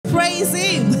praise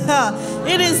him.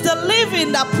 It is the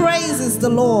living that praises the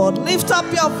Lord. Lift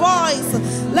up your voice.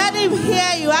 Let him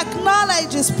hear you.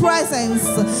 Acknowledge his presence.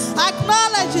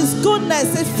 Acknowledge his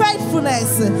goodness, his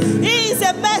faithfulness. He is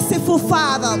a merciful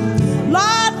Father.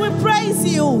 Lord, we praise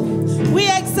you. We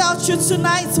exalt you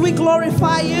tonight. We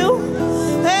glorify you.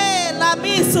 Hey,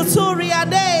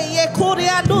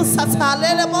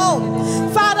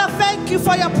 Father, thank you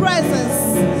for your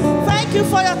presence. Thank you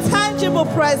for your tangible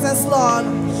presence, Lord.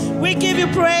 We give you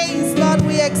praise, Lord.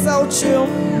 We exalt you.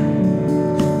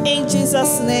 In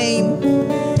Jesus' name,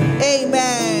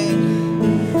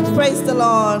 amen. Praise the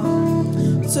Lord.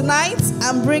 Tonight,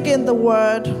 I'm bringing the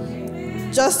word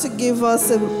just to give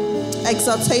us an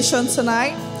exhortation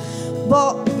tonight.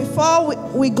 But before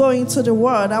we go into the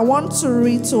word, I want to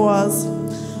read to us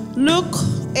Luke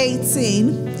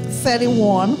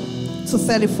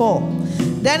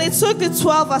 18:31-34. Then he took the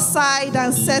 12 aside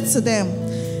and said to them,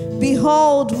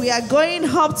 behold, we are going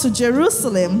up to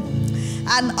Jerusalem,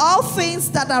 and all things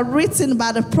that are written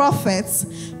by the prophets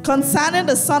concerning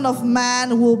the Son of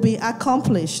Man will be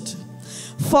accomplished.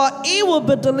 For he will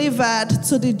be delivered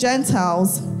to the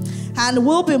Gentiles, and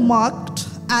will be mocked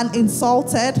and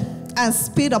insulted and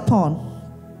spit upon.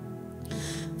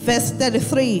 Verse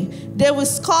 33, they will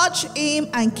scourge him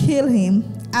and kill him,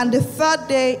 and the third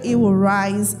day he will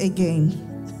rise again.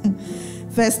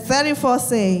 Verse 34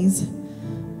 says,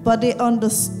 but they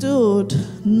understood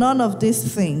none of these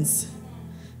things.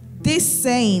 This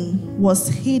saying was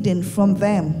hidden from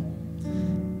them,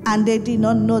 and they did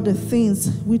not know the things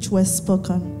which were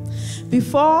spoken.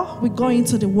 Before we go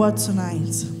into the word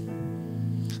tonight,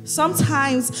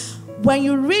 sometimes when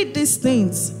you read these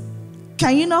things,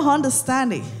 can you not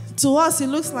understand it? To us, it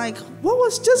looks like what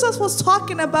was Jesus was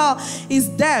talking about is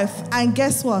death. And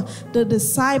guess what? The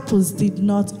disciples did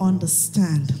not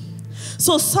understand.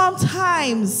 So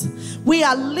sometimes we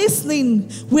are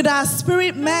listening with our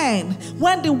spirit man.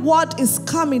 When the word is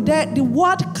coming, the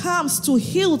word comes to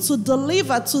heal, to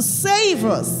deliver, to save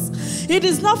us. It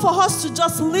is not for us to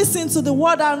just listen to the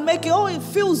word and make it, oh, it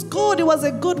feels good. It was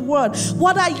a good word.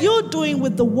 What are you doing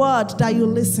with the word that you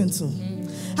listen to?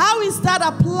 How is that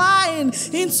applying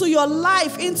into your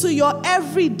life, into your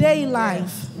everyday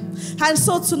life? And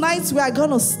so tonight we are going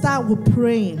to start with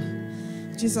praying.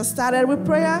 Jesus started with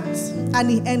prayers and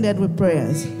he ended with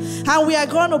prayers. And we are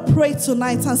going to pray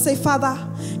tonight and say, Father,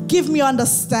 give me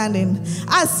understanding.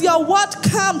 As your word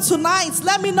comes tonight,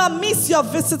 let me not miss your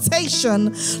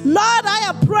visitation. Lord, I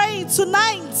am praying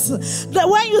tonight that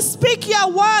when you speak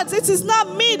your words, it is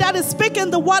not me that is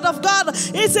speaking the word of God.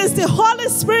 It is the Holy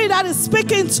Spirit that is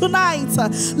speaking tonight.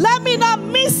 Let me not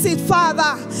miss it,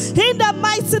 Father. In the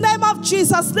mighty name of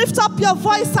Jesus, lift up your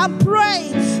voice and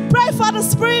pray. Pray for the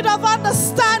spirit of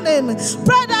understanding.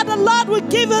 Pray that the Lord will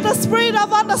give you the spirit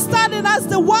of understanding as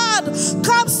the word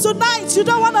comes tonight. You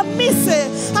don't want to miss it.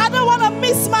 I don't want to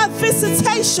miss my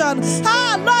visitation.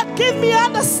 Lord, give me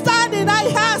understanding.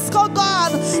 I ask, oh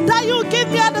God, that you give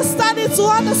me understanding to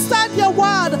understand your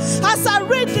word. As I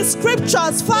read the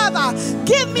scriptures, Father,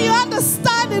 give me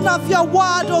understanding of your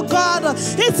word, oh God.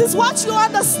 It is what you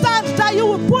understand that you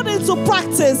will put into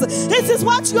practice. It is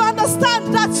what you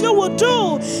understand that you will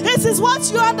do. It is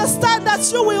what you understand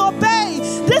that you will obey.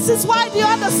 This is why the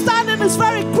understanding is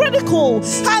very critical.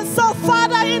 And so,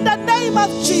 Father, in the name of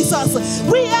Jesus,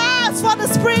 we ask for the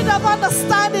spirit of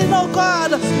understanding, oh God.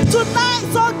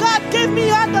 Tonight, oh God, give me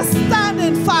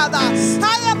understanding, Father.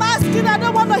 I am asking, I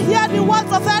don't want to hear the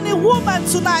words of any woman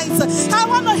tonight. I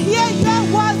want to hear your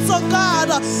words, oh God,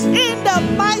 in the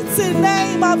mighty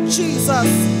name of Jesus.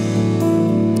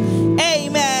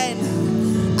 Amen.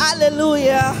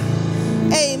 Hallelujah.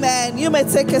 Amen. You may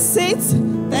take a seat.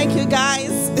 Thank you,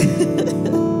 guys.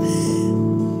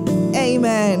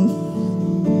 Amen.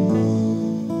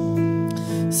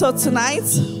 So tonight,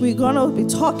 we're going to be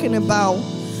talking about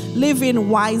living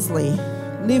wisely.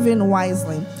 Living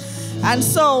wisely. And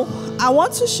so, I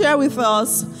want to share with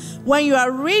us, when you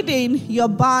are reading your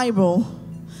Bible,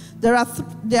 there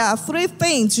are three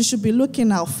things you should be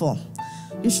looking out for.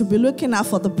 You should be looking out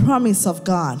for the promise of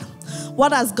God.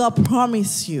 What has God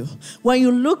promised you? When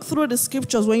you look through the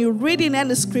scriptures, when you're reading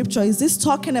any scripture, is this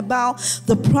talking about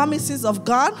the promises of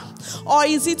God? Or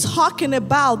is it talking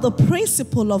about the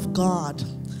principle of God?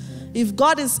 If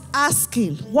God is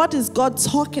asking, what is God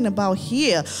talking about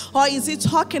here? Or is he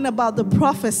talking about the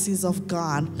prophecies of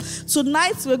God?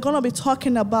 Tonight we're going to be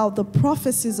talking about the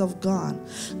prophecies of God.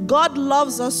 God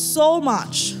loves us so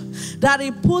much that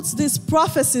he puts these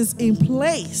prophecies in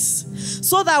place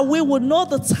so that we will know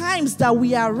the times that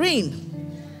we are in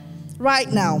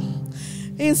right now.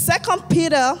 In 2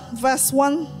 Peter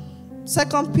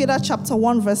chapter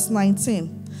 1 verse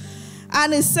 19,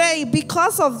 And it say,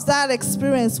 because of that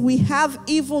experience, we have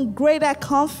even greater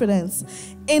confidence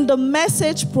in the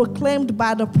message proclaimed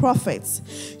by the prophets.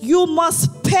 You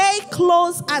must pay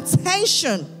close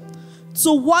attention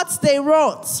to what they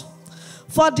wrote,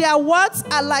 for their words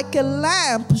are like a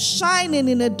lamp shining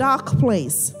in a dark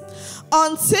place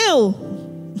until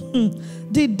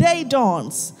the day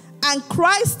dawns and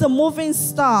Christ the moving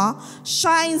star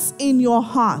shines in your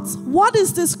heart. What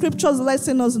is this scripture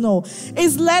letting us know?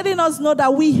 It's letting us know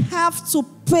that we have to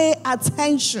pay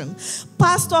attention.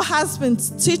 Pastor has been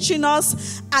teaching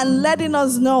us and letting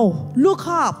us know, look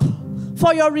up,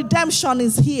 for your redemption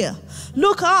is here.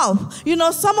 Look up. You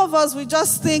know, some of us, we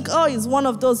just think, oh, it's one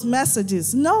of those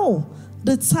messages. No,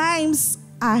 the times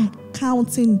are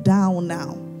counting down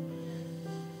now.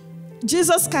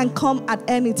 Jesus can come at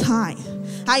any time.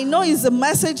 I know it's a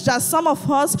message that some of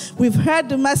us, we've heard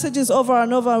the messages over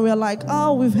and over, and we're like,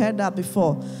 oh, we've heard that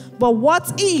before. But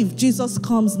what if Jesus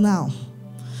comes now?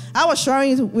 I was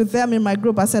sharing it with them in my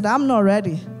group. I said, I'm not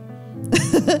ready.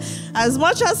 As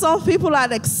much as some people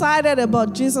are excited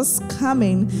about Jesus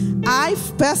coming, I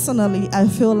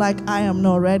feel like I am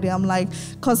not ready. I'm like,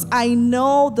 because I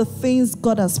know the things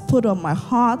God has put on my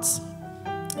heart,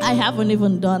 I haven't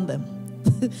even done them.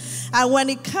 And when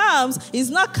it comes, it's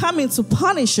not coming to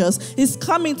punish us, it's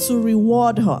coming to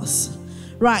reward us.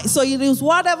 Right, so it is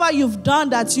whatever you've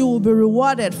done that you will be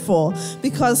rewarded for.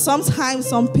 Because sometimes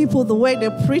some people, the way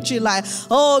they preach it, like,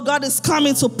 oh, God is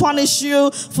coming to punish you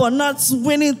for not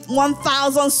winning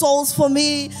 1,000 souls for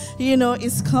me. You know,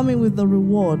 it's coming with the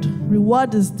reward.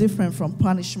 Reward is different from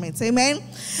punishment. Amen?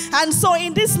 And so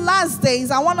in these last days,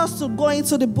 I want us to go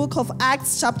into the book of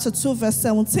Acts chapter 2, verse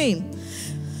 17.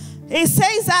 It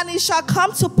says, and it shall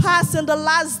come to pass in the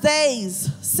last days,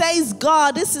 says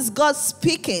God, this is God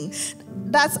speaking,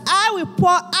 that I will pour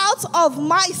out of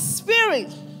my spirit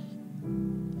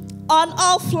on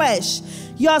all flesh.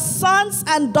 Your sons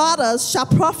and daughters shall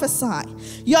prophesy.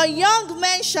 Your young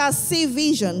men shall see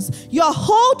visions. Your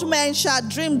old men shall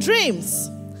dream dreams.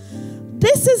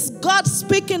 This is God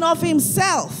speaking of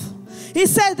himself. He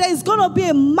said there is going to be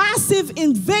a massive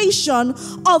invasion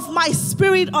of my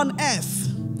spirit on earth.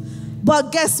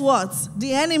 But guess what?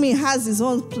 The enemy has his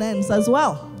own plans as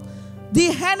well. The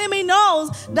enemy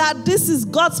knows that this is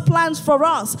God's plans for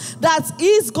us, that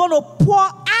he's going to pour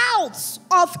out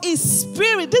of his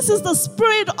spirit. This is the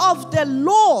spirit of the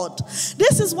Lord.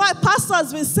 This is why Pastor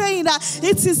has been saying that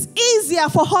it is easier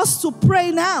for us to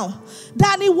pray now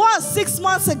than it was 6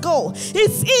 months ago.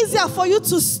 It's easier for you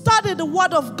to study the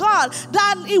word of God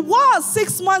than it was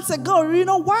 6 months ago. You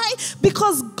know why?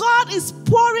 Because God is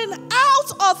pouring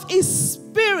out of his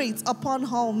spirit upon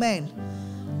all men,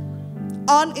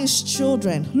 on his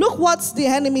children. Look what the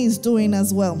enemy is doing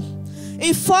as well.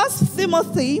 In 1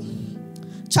 Timothy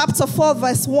chapter 4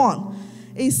 verse 1,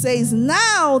 it says,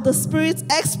 now the Spirit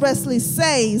expressly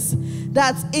says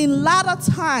that in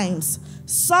latter times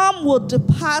some will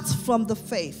depart from the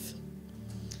faith,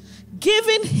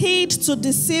 giving heed to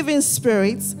deceiving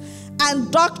spirits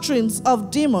and doctrines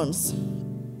of demons.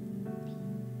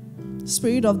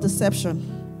 Spirit of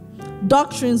deception.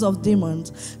 Doctrines of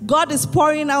demons. God is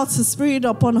pouring out his spirit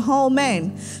upon all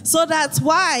men. So that's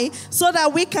why, so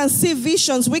that we can see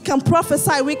visions, we can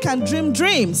prophesy, we can dream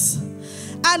dreams.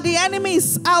 And the enemy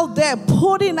is out there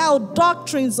putting out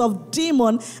doctrines of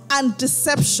demon and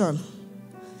deception.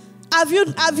 Have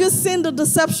you seen the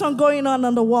deception going on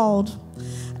in the world?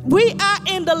 We are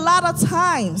in the latter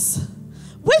times.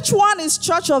 Which one is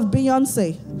Church of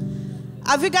Beyonce?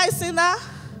 Have you guys seen that?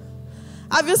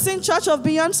 Have you seen Church of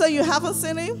Beyonce? You haven't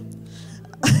seen it?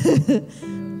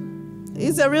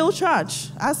 It's a real church.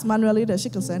 Ask Manuelita, she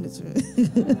can send it to you.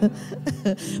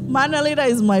 Manuelita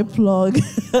is my plug.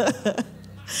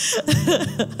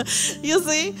 You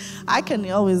see, I can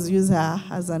always use her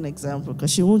as an example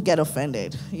because she won't get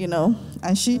offended, you know.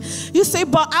 And you say,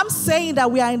 but I'm saying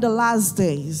that we are in the last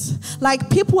days. Like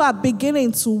people are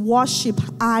beginning to worship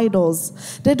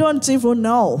idols. They don't even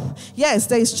know. Yes,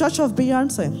 there is Church of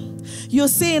Beyonce. You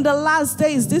see, in the last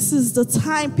days, this is the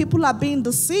time people are being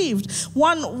deceived.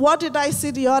 What did I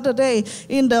see the other day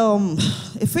in I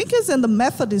think it's in the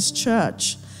Methodist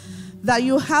church, that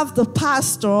you have the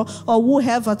pastor or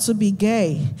whoever to be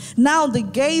gay. Now the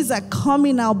gays are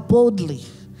coming out boldly.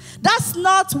 That's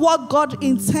not what God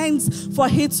intends for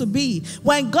it to be.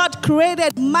 When God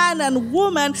created man and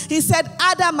woman, he said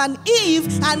Adam and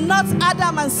Eve and not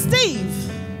Adam and Steve.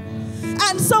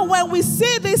 And so when we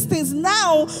see these things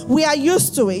now, we are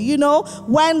used to it. You know,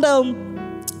 when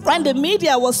when the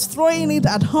media was throwing it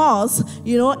at us,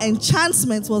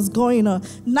 enchantment was going on.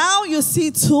 Now you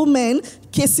see two men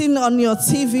kissing on your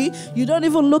TV. You don't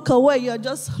even look away. You're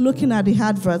just looking at the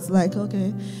adverts like,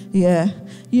 okay, yeah.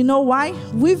 You know why?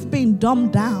 We've been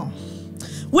dumbed down.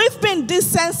 We've been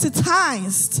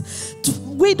desensitized.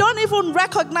 We don't even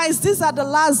recognize these are the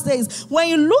last days. When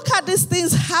you look at these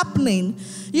things happening,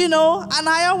 and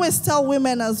I always tell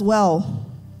women as well,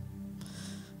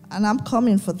 and I'm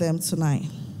coming for them tonight,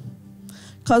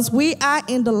 because we are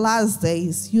in the last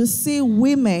days. You see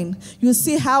women, you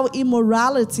see how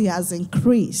immorality has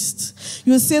increased.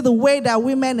 You see the way that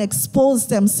women expose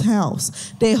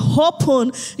themselves. They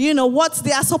open, what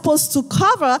they are supposed to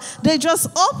cover, they just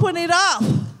open it up.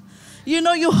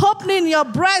 You're opening your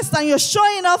breast and you're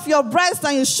showing off your breast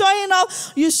and you're showing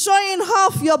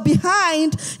off your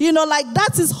behind, like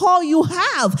that is all you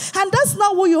have. And that's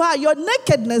not who you are. Your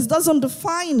nakedness doesn't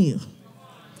define you.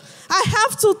 I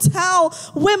have to tell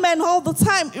women all the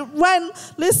time,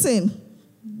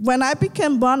 when I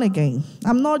became born again,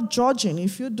 I'm not judging.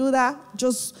 If you do that,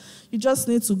 you just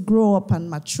need to grow up and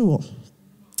mature.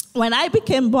 When I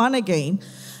became born again,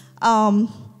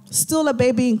 still a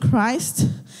baby in Christ,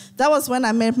 that was when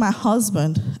I met my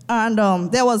husband. And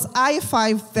there was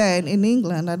I-5 then in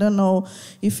England. I don't know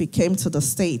if he came to the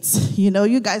States.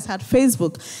 You guys had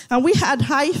Facebook. And we had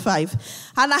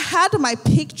I-5. And I had my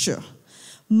picture.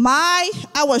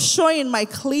 I was showing my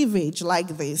cleavage like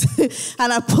this.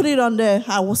 And I put it on there.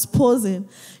 I was posing.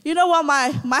 You know what?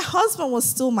 My husband was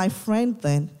still my friend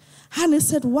then. And he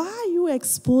said, why are you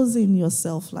exposing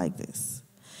yourself like this?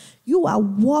 You are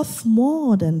worth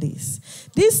more than this.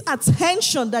 This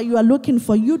attention that you are looking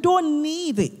for, you don't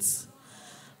need it.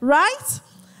 Right?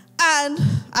 And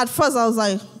at first I was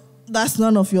like, that's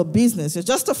none of your business. You're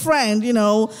just a friend,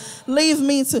 leave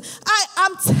me to.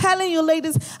 I'm telling you,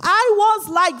 ladies, I was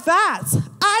like that.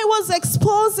 I was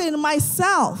exposing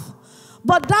myself.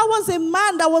 But that was a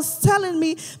man that was telling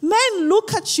me, men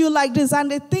look at you like this and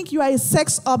they think you are a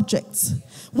sex object.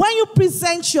 When you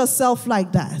present yourself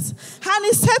like that. And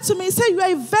he said to me, you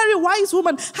are a very wise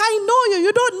woman. I know you.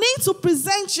 You don't need to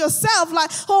present yourself like,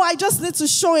 I just need to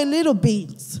show a little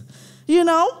bit.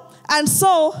 And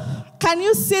so, can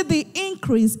you see the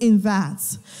increase in that?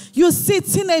 You see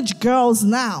teenage girls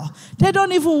now. They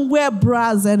don't even wear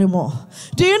bras anymore.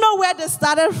 Do you know where they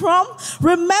started from?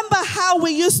 Remember how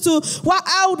we used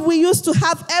to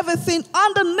have everything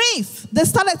underneath. They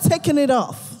started taking it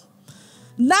off.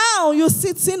 Now you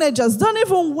see teenagers don't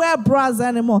even wear bras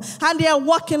anymore, and they are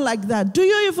walking like that. Do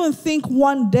you even think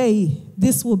one day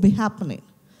this will be happening?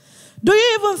 Do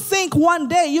you even think one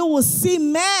day you will see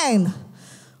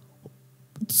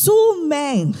two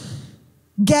men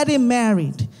getting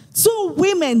married, two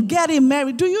women getting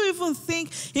married? Do you even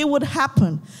think it would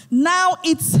happen? Now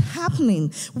it's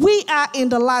happening. We are in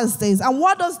the last days. And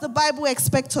what does the Bible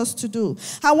expect us to do?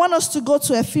 I want us to go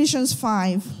to Ephesians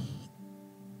 5.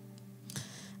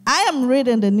 I am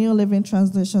reading the New Living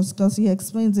Translation because he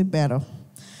explains it better.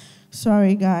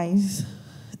 Sorry, guys.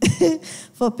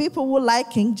 For people who like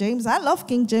King James, I love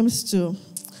King James too.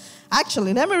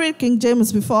 Actually, let me read King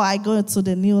James before I go to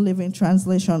the New Living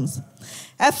Translations.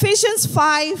 Ephesians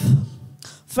 5,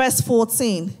 verse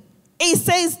 14. It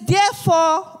says,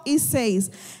 therefore,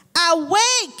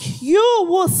 awake, you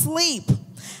who sleep.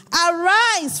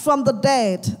 Arise from the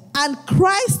dead, and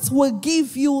Christ will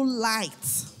give you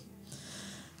light.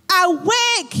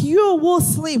 Awake, you who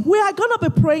sleep. We are going to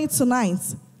be praying tonight.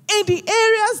 In the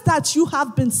areas that you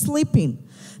have been sleeping,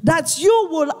 that you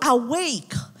will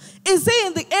awake. Is it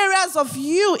in the areas of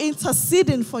you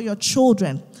interceding for your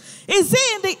children? Is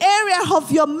it in the area of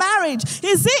your marriage?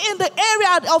 Is it in the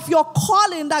area of your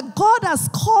calling that God has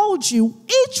called you?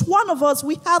 Each one of us,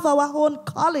 we have our own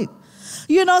calling.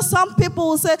 Some people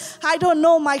will say, I don't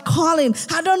know my calling.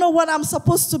 I don't know what I'm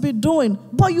supposed to be doing.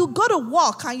 But you go to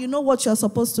work and you know what you're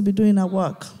supposed to be doing at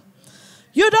work.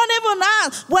 You don't even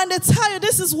ask. When they tell you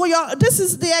this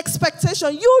is the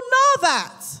expectation, you know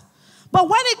that. But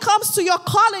when it comes to your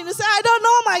calling, you say, I don't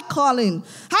know my calling.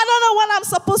 I don't know what I'm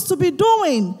supposed to be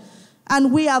doing.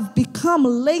 And we have become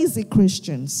lazy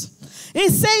Christians.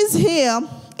 It says here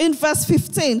in verse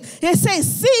 15, it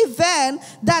says, see then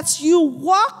that you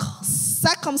walk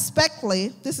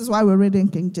circumspectly. This is why we're reading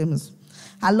King James.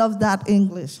 I love that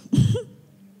English.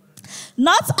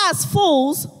 Not as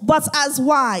fools, but as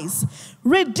wise,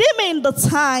 redeeming the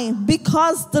time,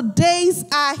 because the days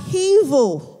are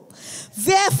evil.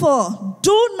 Therefore,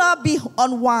 do not be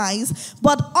unwise,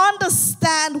 but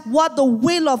understand what the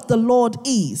will of the Lord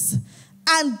is.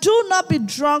 And do not be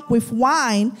drunk with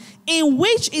wine, in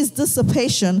which is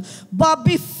dissipation, but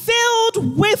be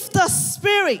filled with the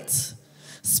Spirit,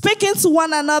 speaking to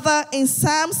one another in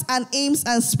psalms and hymns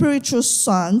and spiritual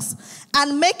songs,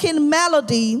 and making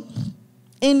melody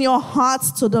in your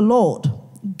hearts to the Lord,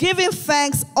 giving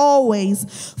thanks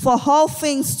always for all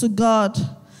things to God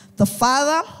the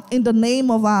Father, in the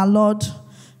name of our Lord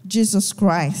Jesus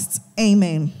Christ.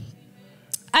 Amen.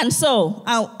 And so,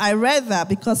 I read that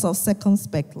because of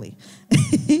circumspectly.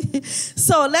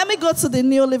 So, let me go to the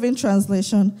New Living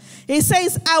Translation. It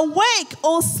says, "Awake,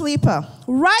 O sleeper,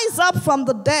 rise up from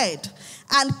the dead,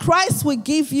 and Christ will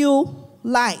give you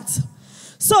light.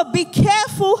 So, be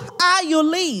careful how you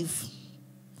live.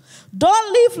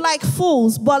 Don't live like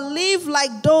fools, but live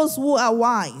like those who are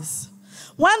wise."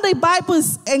 When the Bible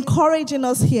is encouraging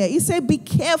us here, it says, be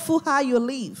careful how you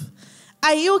live.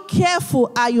 Are you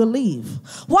careful how you live?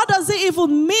 What does it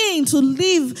even mean to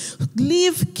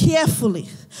live carefully?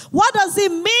 What does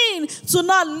it mean to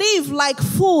not live like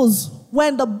fools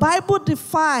when the Bible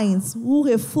defines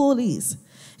who a fool is?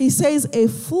 It says a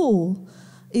fool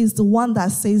is the one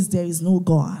that says there is no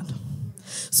God.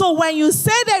 So when you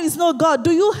say there is no God,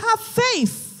 do you have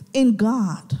faith in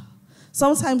God?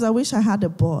 Sometimes I wish I had a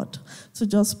board to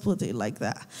just put it like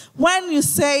that. When you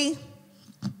say,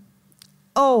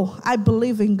 oh, I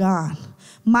believe in God,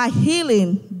 my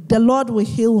healing, the Lord will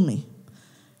heal me.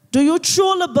 Do you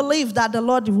truly believe that the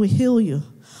Lord will heal you?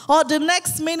 Or the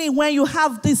next minute when you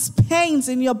have these pains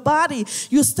in your body,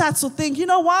 you start to think, you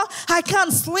know what? I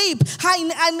can't sleep.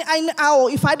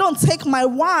 If I don't take my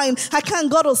wine, I can't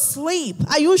go to sleep.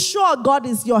 Are you sure God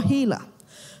is your healer?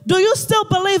 Do you still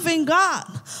believe in God?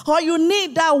 Or you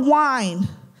need that wine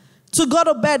to go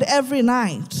to bed every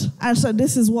night and say,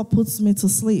 this is what puts me to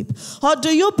sleep? Or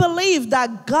do you believe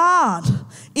that God,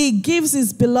 He gives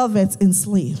His beloved in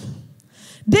sleep?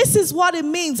 This is what it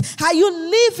means. Are you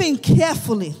living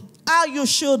carefully how you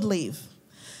should live?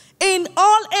 In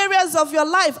all areas of your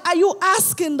life, are you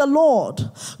asking the Lord,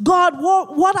 God,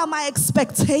 what are my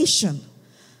expectations?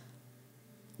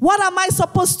 What am I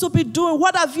supposed to be doing?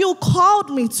 What have you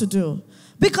called me to do?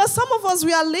 Because some of us,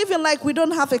 we are living like we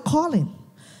don't have a calling.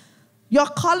 Your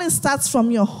calling starts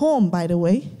from your home, by the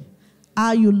way.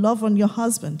 How you love on your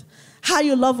husband. How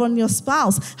you love on your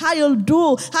spouse. How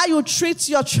you treat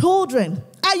your children.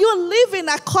 Are you living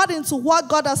according to what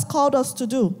God has called us to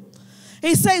do?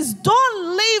 He says,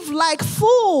 don't live like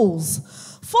fools.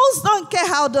 Fools don't care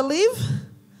how they live.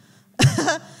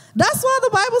 That's what the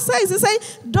Bible says. It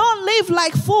says, don't live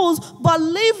like fools, but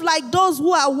live like those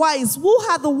who are wise. Who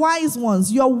are the wise ones?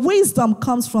 Your wisdom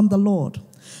comes from the Lord.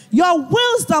 Your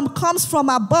wisdom comes from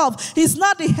above. It's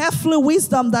not the earthly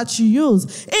wisdom that you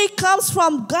use. It comes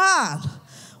from God.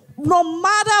 No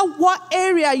matter what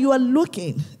area you are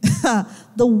looking,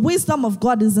 the wisdom of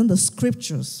God is in the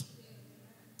scriptures.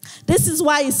 This is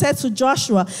why he said to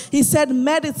Joshua, he said,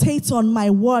 meditate on my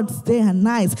words day and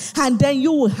night, and then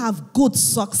you will have good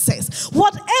success.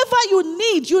 Whatever you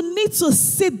need to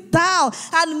sit down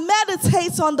and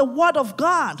meditate on the word of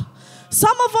God.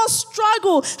 Some of us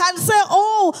struggle and say,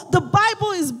 oh, the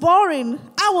Bible is boring.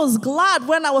 I was glad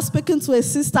when I was speaking to a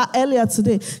sister earlier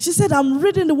today. She said, I'm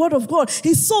reading the word of God.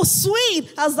 It's so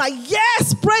sweet. I was like,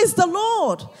 yes, praise the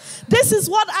Lord. This is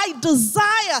what I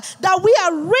desire, that we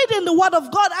are reading the word of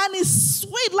God and it's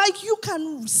sweet, like you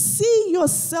can see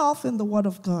yourself in the word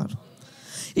of God.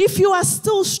 If you are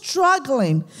still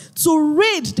struggling to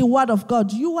read the word of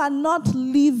God, you are not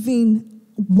living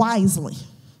wisely.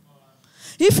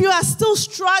 If you are still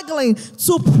struggling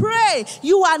to pray,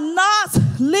 you are not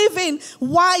living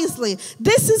wisely.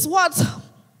 This is what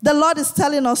the Lord is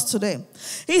telling us today.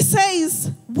 He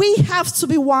says, we have to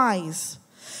be wise.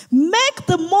 Make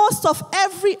the most of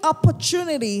every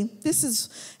opportunity. This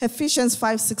is Ephesians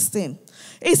 5:16.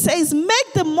 It says,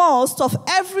 make the most of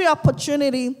every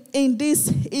opportunity in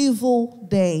these evil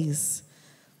days.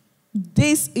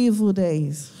 These evil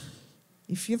days.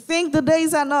 If you think the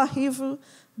days are not evil,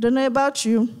 don't know about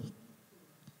you.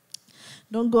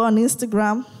 Don't go on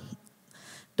Instagram.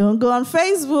 Don't go on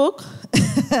Facebook.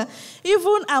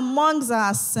 Even amongst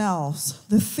ourselves,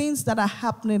 the things that are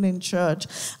happening in church.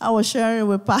 I was sharing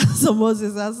with Pastor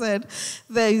Moses. I said,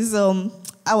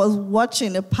 I was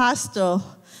watching a pastor,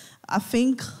 I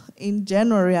think in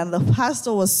January, and the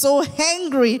pastor was so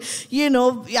angry.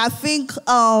 I think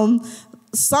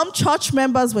some church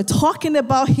members were talking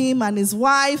about him and his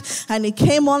wife, and he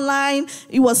came online.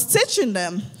 He was teaching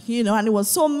them, and he was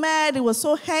so mad. He was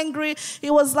so angry. He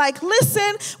was like,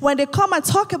 listen, when they come and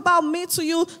talk about me to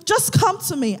you, just come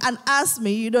to me and ask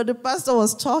me. The pastor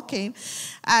was talking,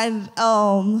 and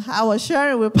I was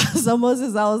sharing with Pastor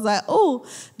Moses. I was like, oh,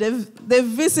 they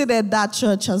visited that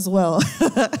church as well.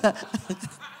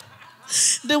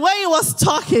 the way he was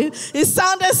talking, it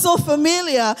sounded so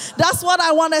familiar. That's what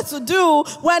I wanted to do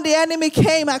when the enemy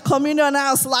came at Communion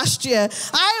House last year.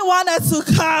 I wanted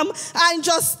to come and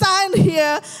just stand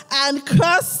here and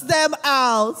curse them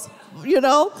out,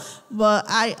 But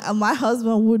my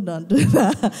husband would not do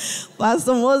that.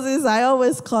 Pastor Moses, I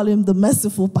always call him the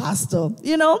merciful pastor.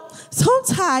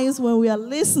 Sometimes when we are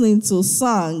listening to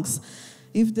songs,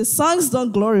 if the songs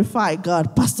don't glorify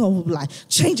God, pastor will be like,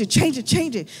 change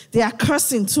it. They are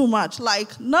cursing too much.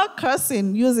 Like, not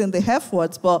cursing using the F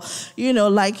words, but,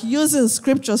 like using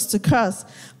scriptures to curse.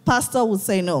 Pastor would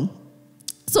say no.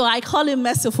 So I call him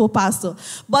merciful pastor.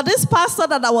 But this pastor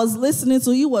that I was listening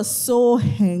to, he was so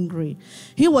angry.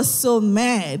 He was so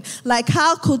mad. Like,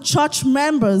 how could church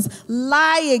members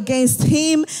lie against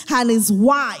him and his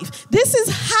wife? This is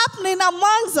happening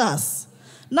amongst us.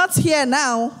 Not here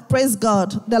now, praise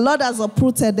God. The Lord has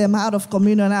uprooted them out of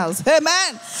Communion House.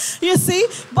 Amen. You see,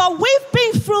 but we've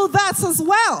been through that as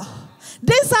well.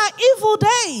 These are evil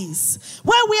days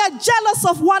when we are jealous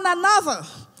of one another.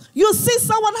 You see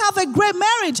someone have a great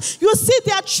marriage. You see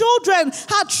their children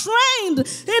are trained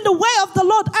in the way of the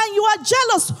Lord, and you are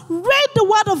jealous. Read the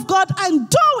word of God and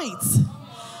do it.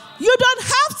 You don't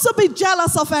have to be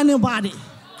jealous of anybody.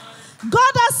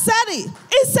 God has said it.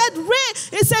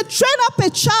 He said, train up a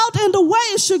child in the way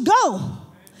it should go,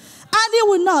 and he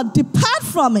will not depart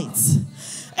from it.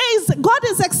 God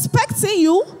is expecting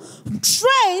you.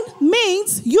 Train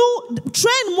means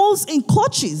train moves in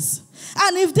coaches.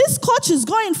 And if this coach is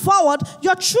going forward,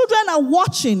 your children are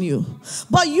watching you.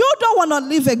 But you don't want to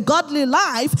live a godly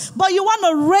life, but you want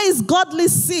to raise godly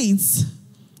seeds.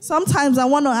 Sometimes I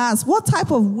want to ask, what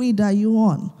type of weed are you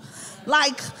on?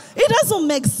 Like, it doesn't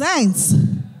make sense.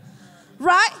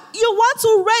 Right? You want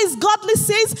to raise godly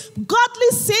seeds. Godly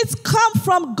seeds come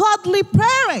from godly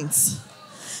parents.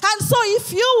 And so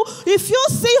if you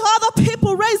see other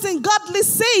people raising godly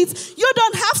seeds, you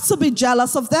don't have to be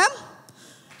jealous of them.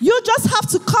 You just have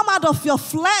to come out of your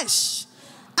flesh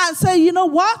and say, you know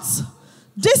what?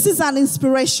 This is an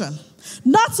inspiration.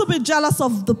 Not to be jealous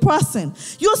of the person.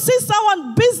 You see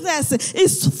someone's business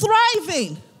is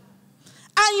thriving,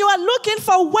 and you are looking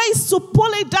for ways to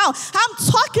pull it down. I'm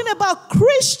talking about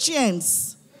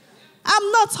Christians.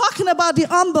 I'm not talking about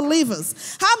the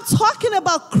unbelievers. I'm talking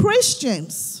about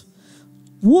Christians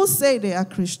who say they are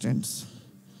Christians.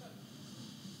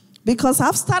 Because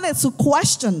I've started to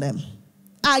question them.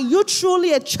 Are you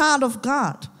truly a child of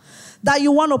God that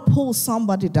you want to pull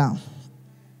somebody down?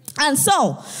 And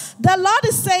so, the Lord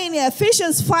is saying in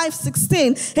Ephesians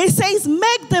 5:16, He says,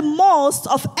 make the most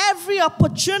of every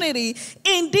opportunity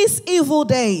in these evil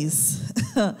days.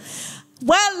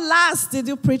 When last did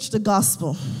you preach the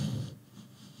gospel?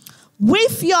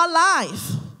 With your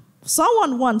life.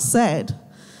 Someone once said,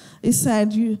 he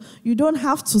said, you don't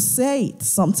have to say it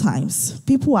sometimes.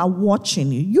 People are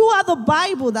watching you. You are the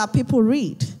Bible that people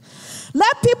read.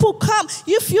 Let people come.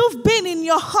 If you've been in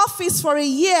your office for a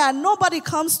year and nobody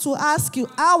comes to ask you,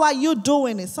 how are you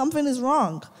doing it? Something is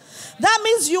wrong. That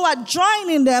means you are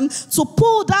joining them to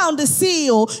pull down the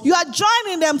CEO. You are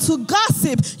joining them to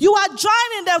gossip. You are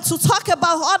joining them to talk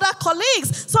about other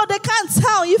colleagues so they can't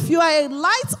tell if you are a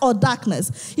light or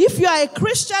darkness, if you are a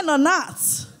Christian or not.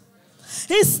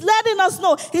 He's letting us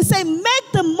know. He said,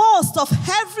 make the most of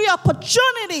every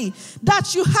opportunity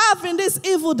that you have in these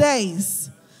evil days.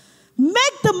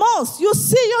 Make the most. You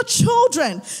see your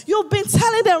children. You've been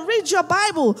telling them, read your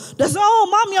Bible. They say, oh,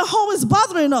 Mom, you're always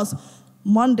bothering us.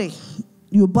 Monday,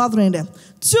 you're bothering them.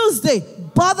 Tuesday,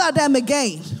 bother them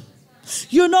again.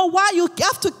 You know why you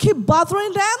have to keep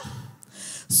bothering them?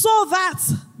 So that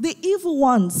the evil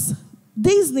ones,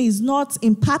 Disney is not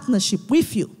in partnership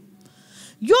with you.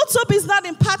 YouTube is not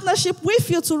in partnership with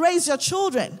you to raise your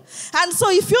children. And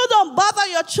so if you don't bother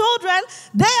your children,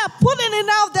 they are putting it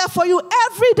out there for you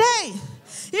every day.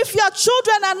 If your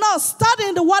children are not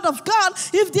studying the Word of God,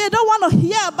 if they don't want to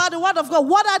hear about the Word of God,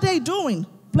 what are they doing?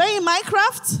 Playing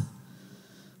Minecraft?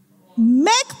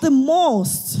 Make the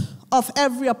most of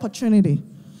every opportunity.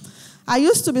 I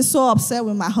used to be so upset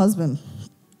with my husband.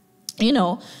 You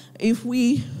know, if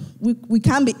we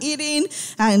can't be eating,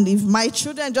 and if my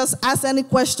children just ask any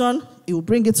question, he will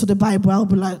bring it to the Bible. I'll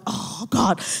be like, oh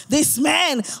God, this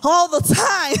man all the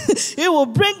time, he will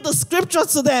bring the scripture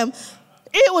to them.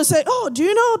 He will say, oh, do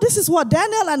you know this is what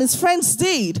Daniel and his friends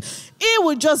did? He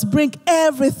will just bring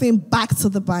everything back to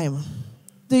the Bible.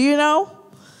 Do you know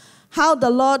how the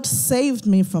Lord saved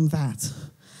me from that?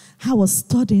 I was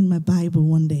studying my Bible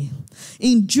one day.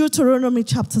 In Deuteronomy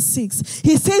chapter 6,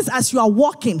 he says, as you are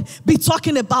walking, be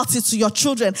talking about it to your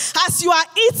children. As you are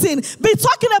eating, be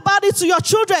talking about it to your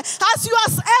children. As you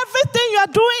are everything you are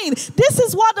doing, this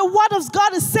is what the word of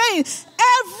God is saying.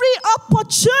 Every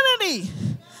opportunity,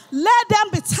 let them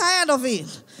be tired of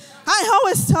it. I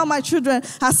always tell my children,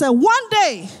 I said, one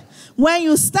day, when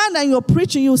you stand and you're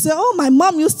preaching, you'll say, oh, my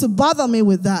mom used to bother me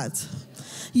with that.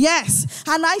 Yes,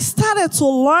 and I started to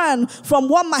learn from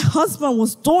what my husband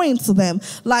was doing to them.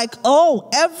 Like, oh,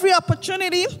 every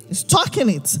opportunity, he's talking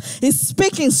it. He's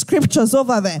speaking scriptures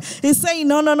over there. He's saying,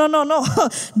 no,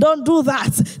 don't do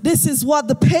that. This is what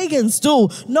the pagans do.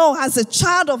 No, as a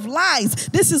child of lies,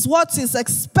 this is what is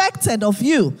expected of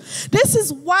you. This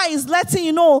is why he's letting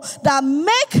you know that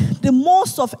make the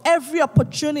most of every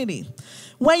opportunity.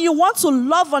 When you want to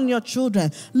love on your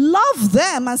children, love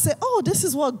them and say, oh, this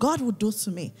is what God would do to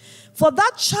me. For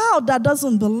that child that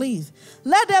doesn't believe,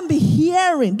 let them be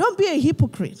hearing. Don't be a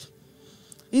hypocrite.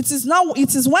 It is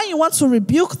when you want to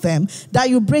rebuke them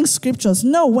that you bring scriptures.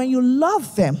 No, when you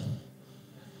love them,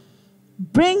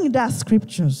 bring that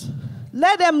scriptures.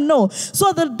 Let them know.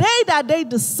 So the day that they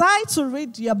decide to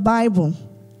read your Bible,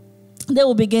 they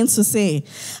will begin to say.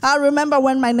 I remember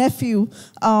when my nephew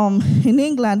in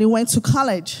England, he went to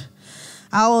college.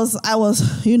 I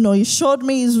was, he showed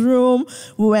me his room.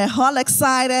 We were all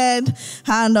excited.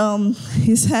 And I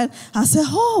said,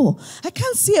 oh, I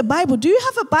can't see a Bible. Do you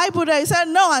have a Bible there? He said,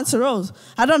 no, Auntie Rose,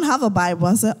 I don't have a Bible.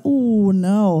 I said, oh,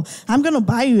 no, I'm going to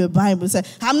buy you a Bible. He said,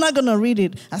 I'm not going to read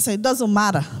it. I said, it doesn't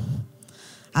matter.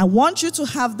 I want you to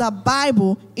have that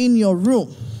Bible in your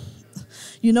room.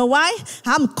 You know why?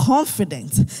 I'm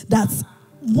confident that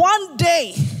one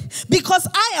day, because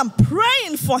I am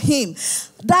praying for him,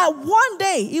 that one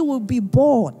day he will be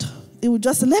bored. He will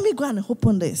just say, let me go and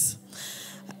open this.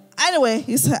 Anyway,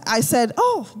 I said,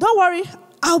 oh, don't worry,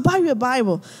 I'll buy you a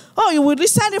Bible. Oh, you will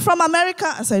send it from America?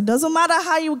 I said, it doesn't matter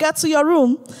how you get to your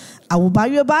room. I will buy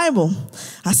you a Bible.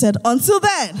 I said, until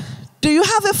then, do you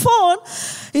have a phone?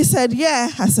 He said,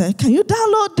 yeah. I said, can you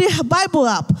download the Bible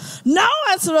app? No,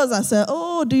 Auntie Rose. I said,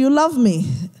 oh, do you love me?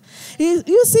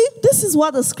 You see, this is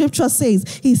what the scripture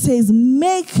says. He says,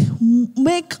 make,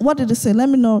 what did he say? Let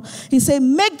me know. He said,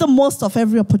 make the most of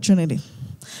every opportunity.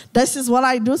 This is what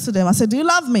I do to them. I said, do you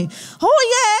love me?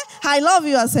 Oh, yeah, I love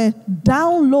you. I said,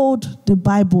 download the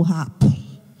Bible app.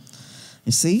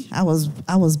 You see, I was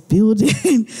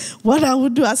building what I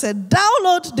would do. I said,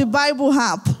 download the Bible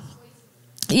app.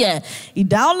 Yeah, he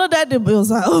downloaded it. He was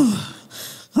like,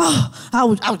 I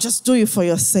would just do it for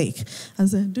your sake. I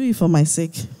said, do it for my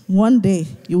sake. One day,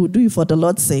 you will do it for the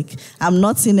Lord's sake. I'm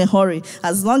not in a hurry.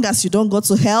 As long as you don't go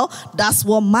to hell, that's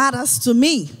what matters to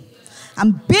me.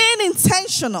 I'm being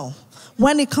intentional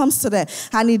when it comes to that.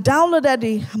 And he downloaded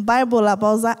the Bible app.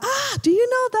 I was like, do you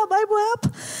know that Bible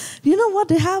app? You know what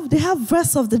they have? They have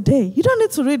verse of the day. You don't need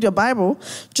to read your Bible.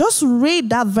 Just read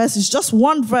that verse. It's just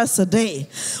one verse a day.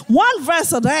 One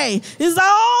verse a day. He's like,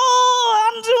 oh,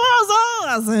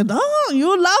 I said, oh,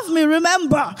 you love me.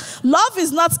 Remember, love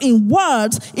is not in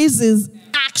words. It's in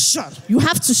action. You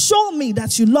have to show me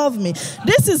that you love me.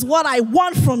 This is what I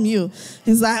want from you.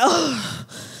 He's like, oh.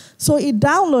 So he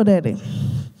downloaded it.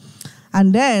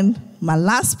 And then my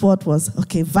last spot was,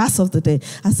 okay, verse of the day.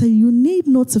 I said, you need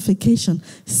notification.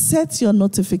 Set your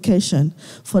notification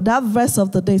for that verse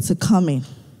of the day to come in.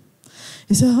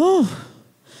 He said,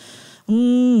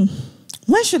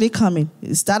 when should it come in?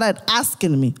 He started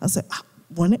asking me. I said,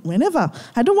 whenever.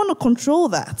 I don't want to control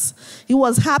that. He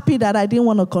was happy that I didn't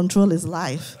want to control his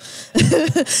life.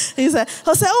 He said,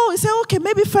 okay,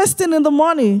 maybe first thing in the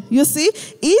morning. You see,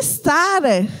 he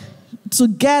started to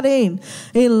get in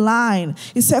line.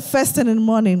 He said first thing in the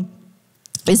morning.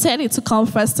 He said it to come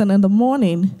first thing in the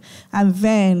morning. And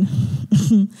then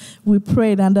we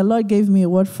prayed and the Lord gave me a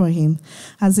word for him.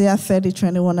 Isaiah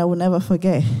 30:21, I will never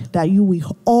forget that you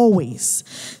will always,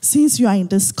 since you are in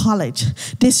this college,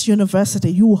 this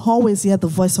university, you will always hear the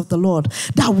voice of the Lord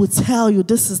that will tell you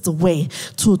this is the way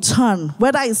to turn.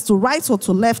 Whether it's to right or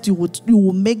to left, you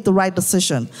will make the right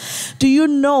decision. Do you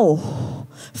know?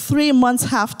 3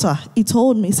 months after, he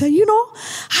told me, he said,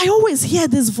 I always hear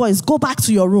this voice. Go back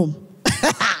to your room.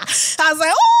 I was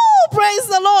like, oh, praise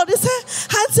the Lord. He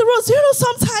said, Auntie Rose,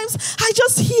 sometimes I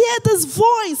just hear this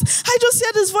voice. I just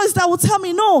hear this voice that will tell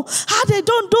me, no, they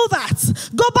don't do that.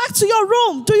 Go back to your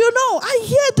room. Do you know? I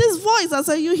hear this voice. I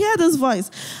said, you hear this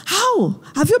voice? How?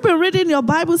 Have you been reading your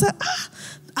Bible? He said,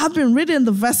 I've been reading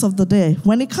the verse of the day.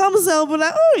 When it comes, I'll be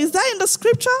like, oh, is that in the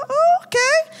scripture? Oh,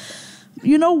 okay.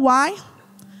 You know why?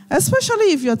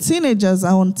 Especially if your teenagers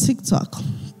are on TikTok.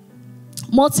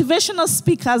 Motivational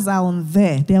speakers are on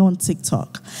there. They're on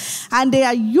TikTok. And they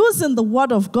are using the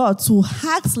word of God to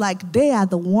act like they are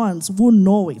the ones who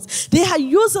know it. They are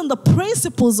using the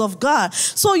principles of God.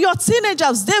 So your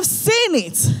teenagers, they've seen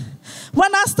it.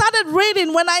 When I started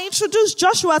reading, when I introduced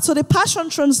Joshua to the Passion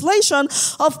Translation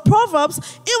of Proverbs,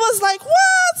 it was like,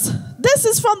 what? This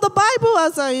is from the Bible. I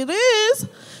said, it is.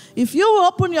 If you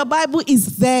open your Bible, it's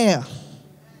there.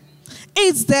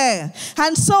 It's there.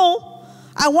 And so,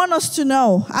 I want us to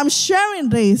know, I'm sharing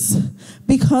this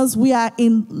because we are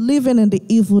living in the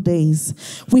evil days.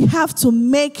 We have to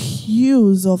make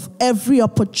use of every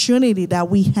opportunity that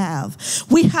we have.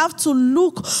 We have to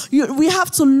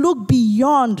look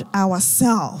beyond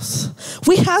ourselves.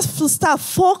 We have to start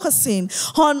focusing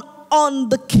on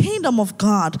the kingdom of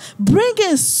God,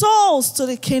 bringing souls to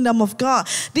the kingdom of God.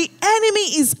 The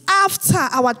enemy is after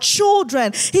our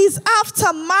children. He's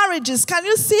after marriages. Can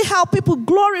you see how people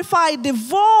glorify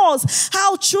divorce?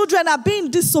 How children are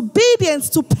being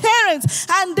disobedient to parents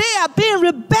and they are being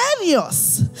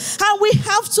rebellious. And we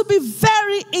have to be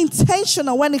very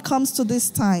intentional when it comes to these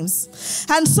times.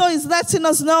 And so it's letting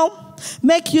us know,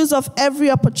 make use of every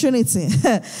opportunity.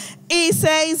 He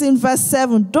says in verse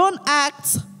 7, don't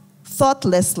act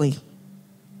thoughtlessly,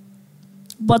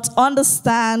 but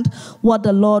understand what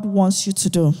the Lord wants you to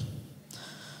do.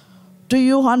 Do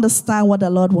you understand what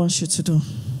the Lord wants you to do?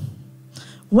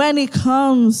 When it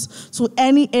comes to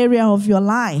any area of your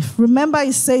life, remember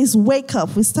it says wake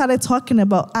up. We started talking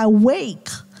about awake.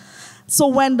 So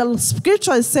when the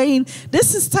scripture is saying,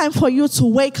 this is time for you to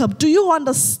wake up, do you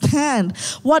understand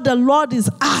what the Lord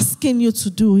is asking you to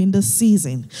do in the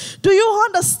season? Do you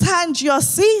understand your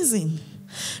season?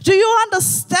 Do you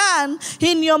understand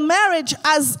in your marriage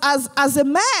as a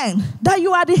man that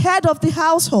you are the head of the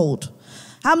household?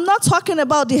 I'm not talking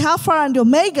about the Alpha and the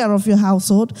Omega of your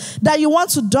household, that you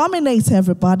want to dominate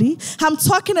everybody. I'm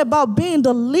talking about being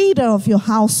the leader of your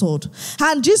household.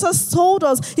 And Jesus told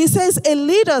us, he says, a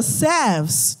leader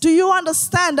serves. Do you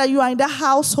understand that you are in the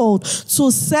household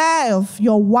to serve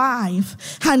your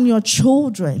wife and your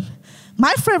children?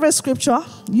 My favorite scripture,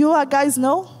 you guys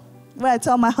know, where I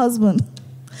tell my husband,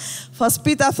 1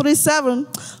 Peter 3:7,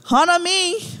 honor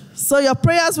me so your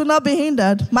prayers will not be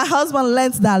hindered. My husband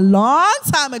learned that long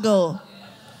time ago.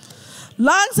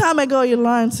 Long time ago he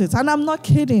learned it. And I'm not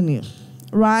kidding you,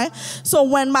 right? So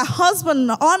when my husband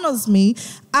honors me,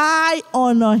 I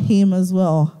honor him as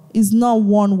well. It's not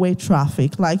one-way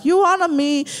traffic. Like, you honor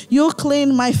me, you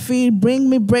clean my feet, bring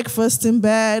me breakfast in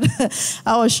bed.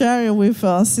 I was sharing with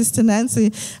Sister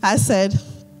Nancy. I said,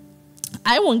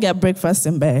 I won't get breakfast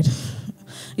in bed.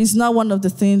 It's not one of the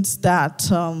things that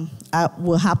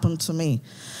will happen to me.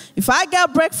 If I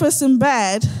get breakfast in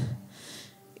bed,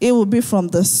 it will be from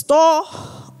the store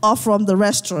or from the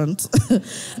restaurant.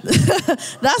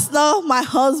 That's not my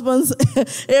husband's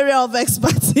area of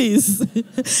expertise. And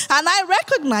I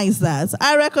recognize that.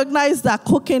 I recognize that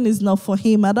cooking is not for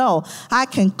him at all. I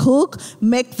can cook,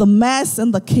 make the mess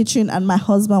in the kitchen, and my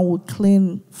husband will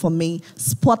clean for me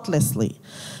spotlessly.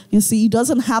 You see, he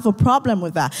doesn't have a problem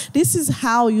with that. This is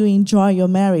how you enjoy your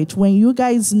marriage, when you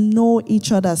guys know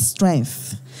each other's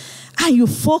strength. And you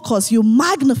focus, you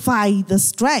magnify the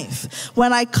strength.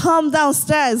 When I come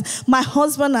downstairs, my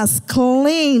husband has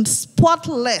cleaned,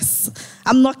 spotless.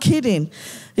 I'm not kidding.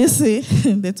 You see,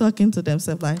 they're talking to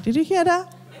themselves like, did you hear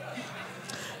that?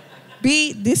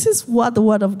 This is what the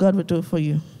word of God will do for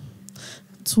you.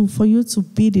 For you to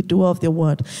be the doer of the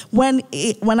word. When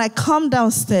I come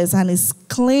downstairs and it's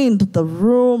cleaned the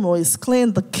room or it's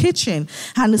cleaned the kitchen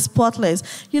and it's spotless,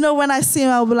 you know, when I see him,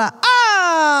 I'll be like,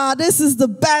 this is the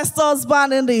best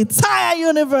husband in the entire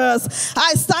universe.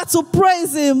 I start to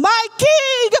praise him, my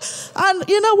king. And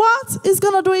you know what? He's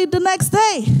going to do it the next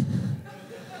day.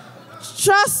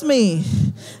 Trust me.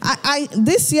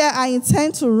 This year, I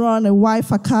intend to run a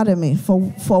wife academy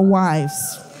for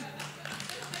wives.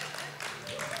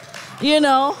 You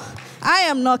know, I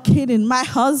am not kidding. My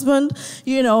husband,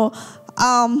 you know,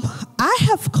 I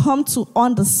have come to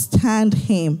understand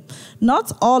him.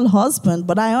 Not all husband,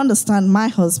 but I understand my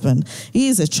husband. He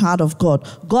is a child of God.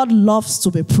 God loves to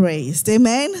be praised.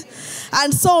 Amen?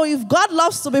 And so if God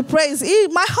loves to be praised,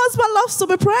 my husband loves to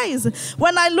be praised.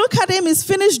 When I look at him, he's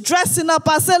finished dressing up.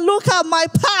 I said, look at my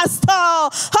pastor.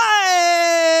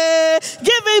 Hey,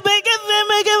 give me.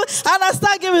 And I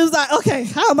start giving him, like, okay,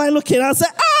 how am I looking? I say,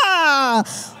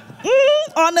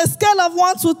 on a scale of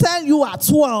 1 to 10, you are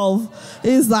 12.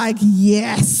 He's like,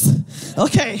 yes.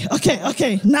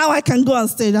 Okay. Now I can go on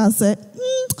stage. I said,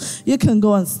 you can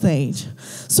go on stage.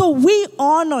 So we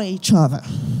honor each other.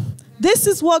 This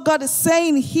is what God is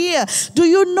saying here. Do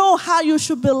you know how you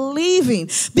should be living?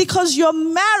 Because your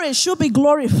marriage should be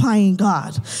glorifying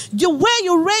God. The way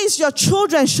you raise your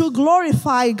children should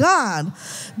glorify God.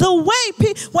 The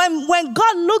way when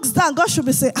God looks down, God should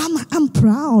be saying, I'm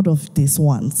proud of these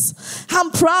ones. I'm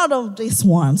proud of these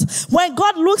ones. When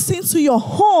God looks into your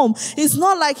home, it's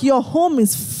not like your home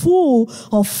is full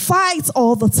of fights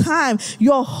all the time.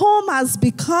 Your home has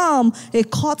become a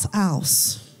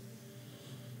courthouse.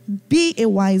 Be a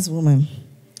wise woman.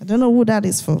 I don't know who that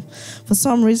is for. For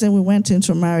some reason, we went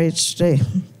into marriage today.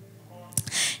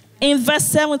 In verse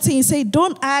 17, he says,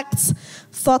 don't act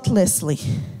thoughtlessly,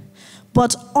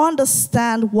 but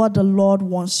understand what the Lord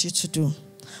wants you to do.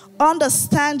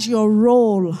 Understand your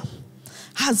role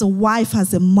as a wife,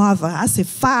 as a mother, as a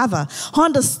father.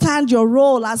 Understand your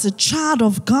role as a child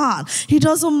of God. It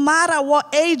doesn't matter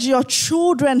what age your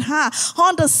children are.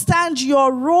 Understand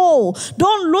your role.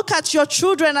 Don't look at your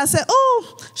children and say,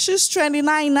 oh, she's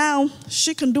 29 now.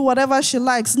 She can do whatever she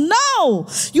likes. No,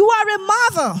 you are a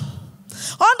mother.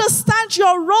 Understand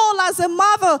your role as a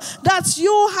mother, that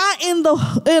you are in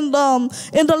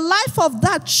the life of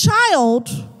that child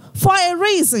for a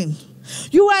reason.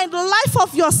 You are in the life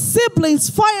of your siblings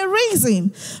for a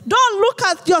reason. Don't look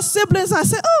at your siblings and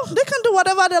say, oh, they can do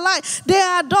whatever they like. They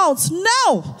are adults.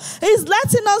 No. It's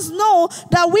letting us know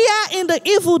that we are in the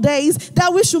evil days,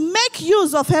 that we should make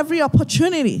use of every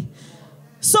opportunity.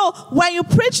 So when you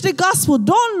preach the gospel,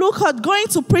 don't look at going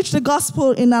to preach the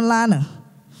gospel in Atlanta.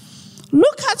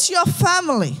 Look at your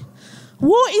family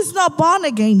who is not born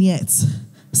again yet.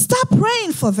 Start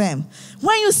praying for them.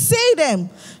 When you see them,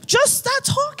 just start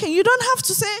talking. You don't have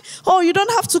to say, oh, you don't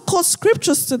have to quote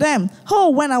scriptures to them. Oh,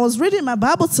 when I was reading my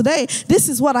Bible today, this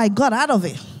is what I got out of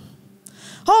it.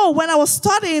 Oh, when I was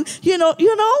studying, you know,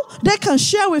 they can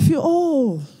share with you.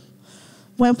 Oh,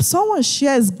 when someone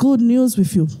shares good news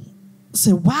with you,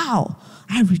 say, wow,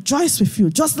 I rejoice with you.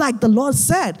 Just like the Lord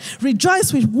said,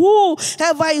 rejoice with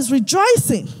whoever is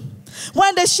rejoicing.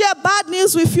 When they share bad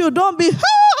news with you, don't be,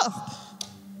 oh!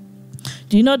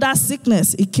 Do you know that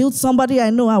sickness? It killed somebody I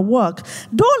know at work.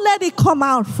 Don't let it come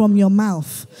out from your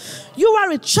mouth. You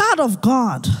are a child of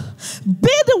God.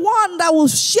 Be the one that will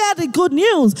share the good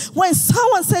news. When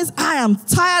someone says, I am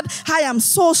tired, I am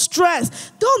so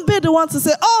stressed, don't be the one to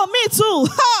say, oh, me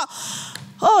too. Ha!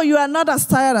 Oh, you are not as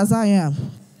tired as I am.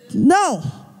 No.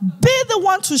 Be the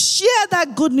one to share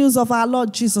that good news of our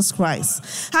Lord Jesus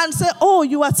Christ. And say, oh,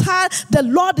 you are tired. The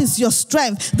Lord is your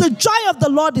strength. The joy of the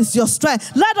Lord is your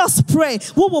strength. Let us pray.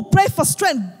 We will pray for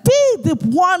strength. Be the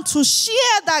one to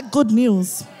share that good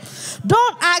news.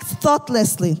 Don't act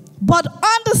thoughtlessly, but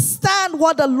understand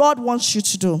what the Lord wants you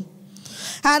to do.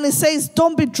 And it says,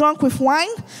 don't be drunk with wine,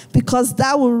 because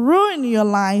that will ruin your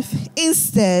life.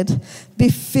 Instead, be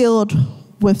filled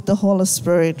with the Holy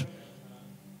Spirit.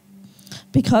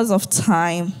 Because of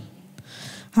time,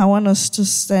 I want us to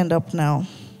stand up now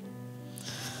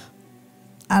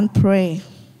and pray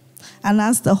and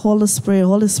ask the Holy Spirit,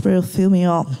 fill me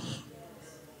up.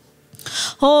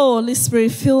 Oh, Holy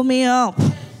Spirit, fill me up.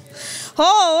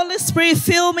 Oh, Holy Spirit,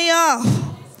 fill me up.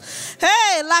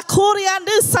 Hey, la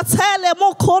coriander satele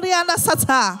mo coriander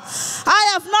sata. I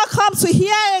have not come to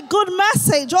hear a good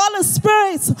message. Holy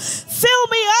Spirit, fill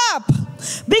me up.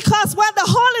 Because when the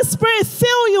Holy Spirit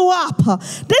fill you up,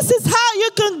 this is how you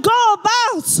can go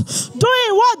about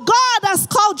doing what God has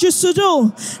called you to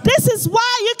do. This is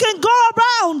why you can go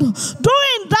around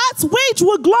doing that which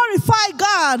will glorify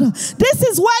God. This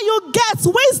is where you get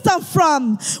wisdom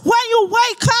from. When you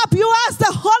wake up, you ask the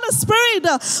Holy Spirit,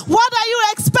 what are you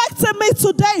expecting me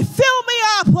today? Fill me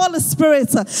up, Holy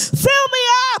Spirit. Fill me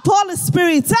up, Holy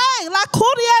Spirit. Hey, la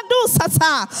kuriandu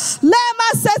sata. Lema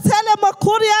setele mo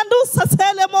kuriandu sata.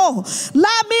 I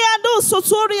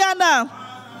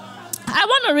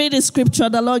want to read the scripture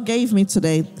the Lord gave me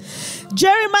today.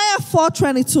 Jeremiah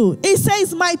 4:22. It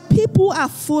says, my people are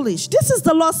foolish. This is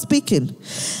the Lord speaking.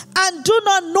 And do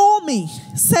not know me,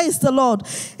 says the Lord.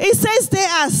 It says they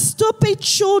are stupid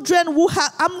children who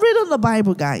have, I'm reading the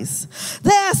Bible, guys.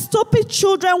 They are stupid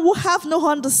children who have no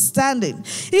understanding.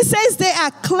 It says they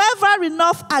are clever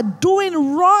enough at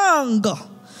doing wrong,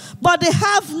 but they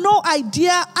have no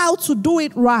idea how to do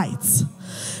it right.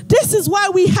 This is why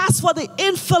we ask for the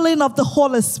infilling of the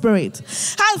Holy Spirit.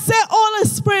 And say, Holy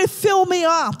Spirit, fill me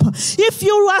up. If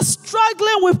you are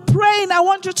struggling with praying, I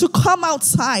want you to come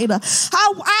outside.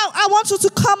 I want you to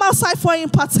come outside for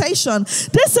impartation.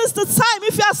 This is the time,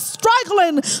 if you are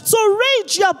struggling to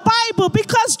read your Bible,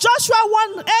 because Joshua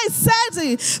 1:8 says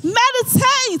it,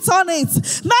 meditate on it.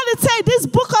 Meditate. This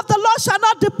book of the Lord shall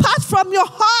not depart from your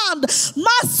hand.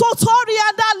 Maso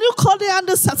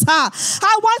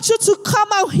I want you to come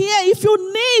out here. If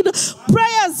you need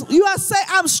prayers, you are saying,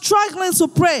 I'm struggling to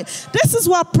pray. This is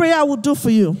what prayer will do for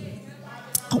you.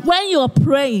 When you are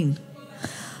praying,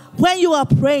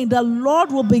 the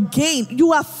Lord will begin.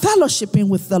 You are fellowshipping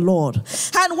with the Lord.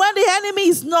 And when the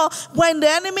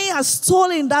enemy has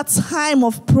stolen that time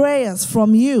of prayers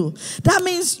from you, that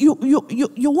means you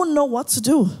won't know what to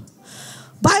do.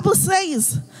 Bible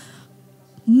says,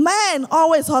 men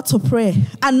always ought to pray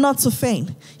and not to faint.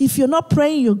 If you're not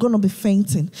praying, you're going to be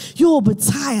fainting. You will be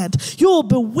tired. You will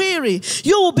be weary.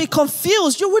 You will be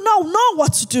confused. You will not know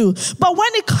what to do. But when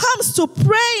it comes to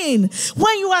praying,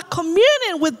 when you are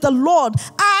communing with the Lord,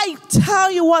 I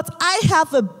tell you what, I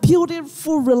have a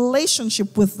beautiful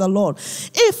relationship with the Lord.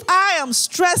 If I am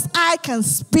stressed, I can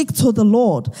speak to the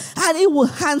Lord and He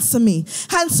will answer me.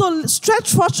 And so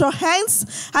stretch forth your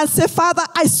hands and say, Father,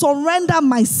 I surrender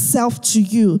myself to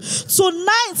you.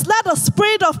 Tonight, let the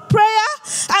spirit of prayer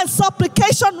and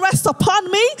supplication rest upon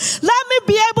me. Let me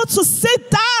be able to sit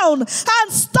down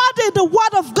and study the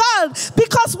Word of God.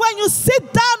 Because when you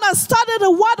sit down and study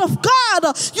the Word of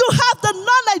God, you have the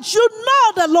knowledge. You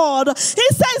know the Lord. He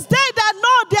says, they that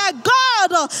know their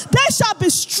God, they shall be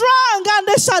strong and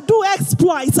they shall do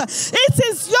exploits. It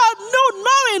is your new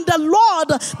knowing the Lord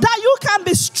that you can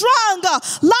be strong.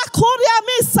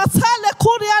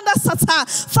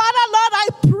 Father, Lord, I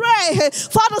pray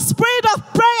for the spirit of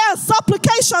prayer and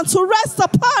supplication to rest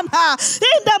upon her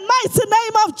in the mighty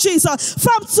name of Jesus.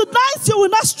 From tonight, you will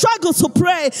not struggle to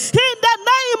pray. In the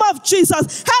name of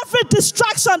Jesus, every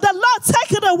distraction, the Lord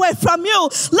take it away from you.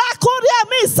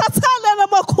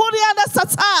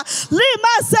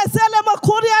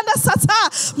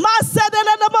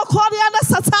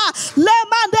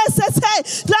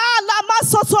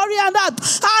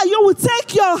 You will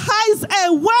take your eyes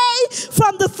away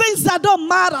from the things that don't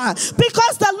matter,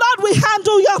 because the Lord will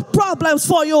handle your problems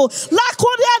for you.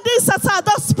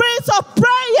 The spirit of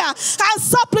prayer and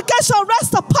supplication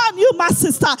rest upon you, my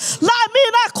sister.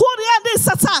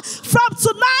 From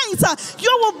tonight,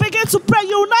 you will begin to pray.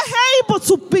 You will not be able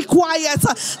to be quiet.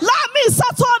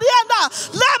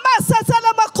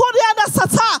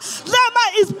 Lema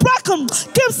is broken.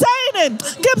 Keep saying it.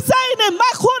 Keep saying it.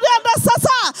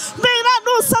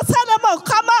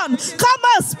 Come on. Come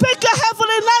on. Speak your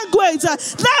heavenly language.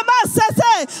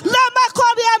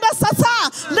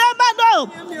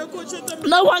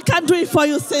 No one can do it for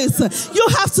you, sis. You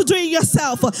have to do it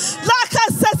yourself.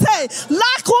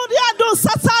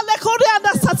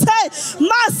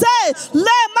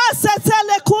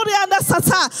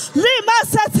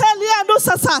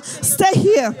 Stay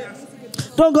here.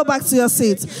 Don't go back to your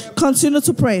seat. Continue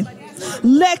to pray.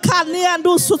 The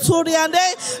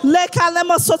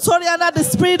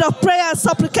spirit of prayer and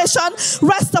supplication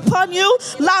rest upon you.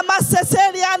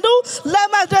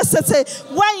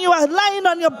 When you are lying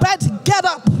on your bed, get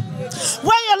up.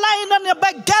 When you're lying on your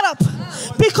bed, get up.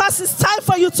 Because it's time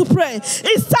for you to pray.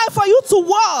 It's time for you to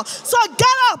war. So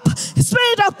get up.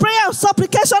 Spirit of prayer and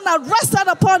supplication are rested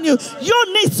upon you.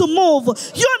 You need to move.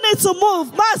 You need to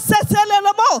move.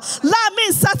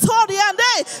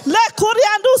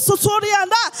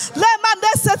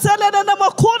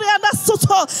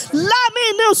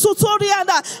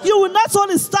 You will not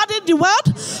only study the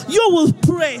word, you will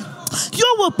pray.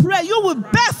 You will pray. You will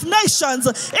birth nations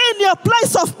in your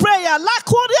place of prayer.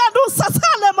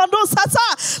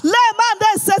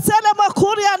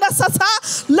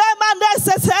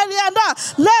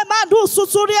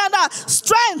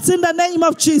 Strength in the name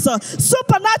of Jesus.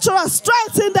 Supernatural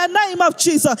strength in the name of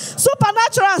Jesus.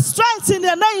 Supernatural strength in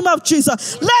the name of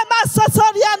Jesus.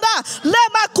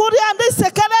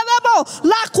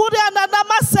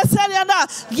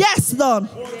 Yes, Lord.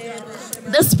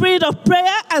 The spirit of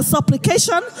prayer and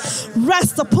supplication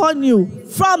rest upon you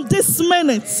from this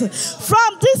minute.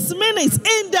 From this minute,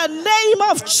 in the name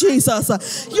of Jesus,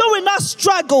 you will not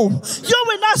struggle. You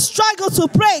will not struggle to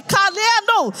pray.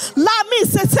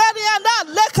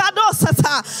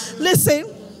 Listen,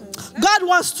 God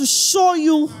wants to show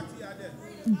you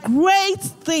great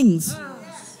things.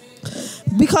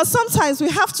 Because sometimes we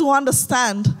have to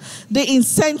understand the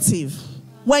incentive.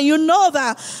 When you know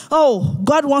that, oh,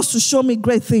 God wants to show me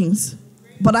great things,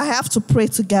 but I have to pray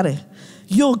to get it,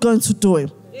 you're going to do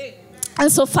it.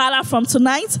 And so, Father, from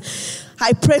tonight,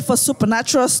 I pray for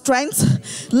supernatural strength.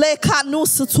 In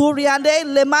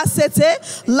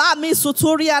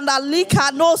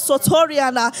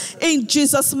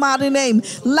Jesus' mighty name.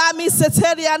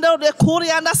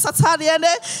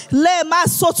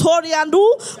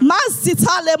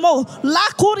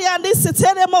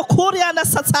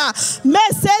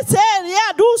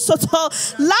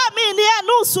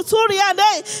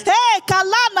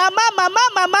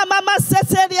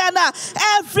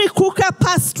 Every crooked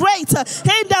path straight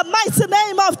in the mighty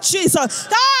name of Jesus.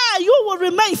 You will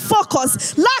remain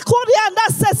focused.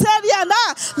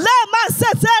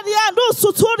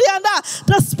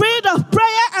 The spirit of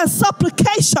prayer and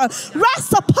supplication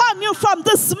rest upon you from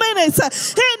this minute.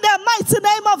 In the mighty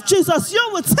name of Jesus, you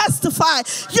will testify.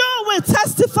 You will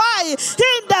testify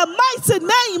in the mighty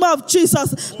name of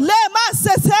Jesus.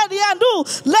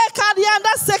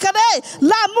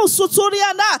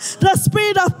 The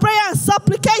spirit of prayer and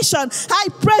supplication, I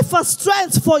pray for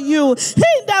strength for you.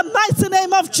 In the mighty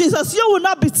name of Jesus, you will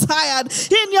not be tired.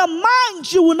 In your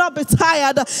mind, you will not be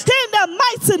tired. In the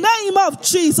mighty name of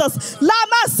Jesus.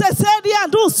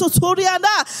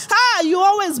 You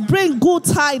always bring good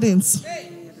tidings.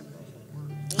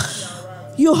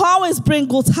 You always bring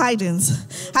good tidings.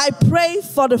 I pray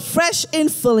for the fresh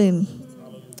infilling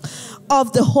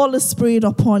of the Holy Spirit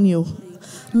upon you.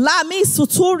 Lami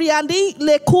suturiandi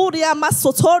le kuria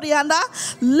masotorianda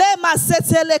le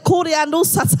masete le kuriandu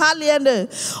sataliende.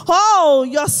 Oh,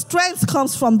 your strength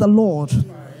comes from the Lord.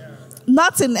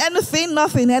 Not in anything,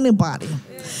 not in anybody.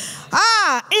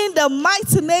 In the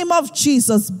mighty name of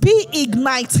Jesus, be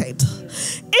ignited.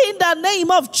 In the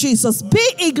name of Jesus,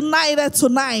 be ignited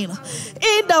tonight.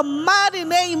 In the mighty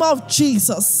name of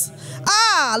Jesus.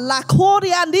 La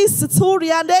Koreandi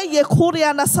Situriande ye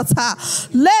Koreana Sata.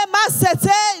 Lema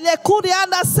Sete le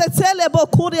Koreana Sete le Bo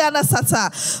Koreana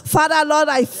Sata. Father Lord,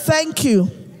 I thank you.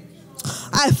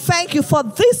 I thank you for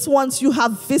these ones you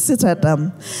have visited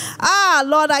them.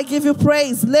 Lord, I give you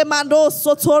praise. Lemando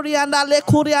sotorianda le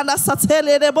kurianda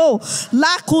satele debo.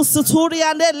 Laku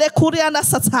sotorianda le kurianda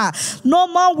sata. No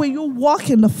more will you walk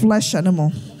in the flesh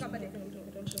anymore.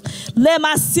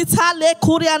 Lema sita le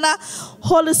kurianda.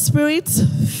 Holy Spirit,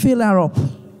 fill her up.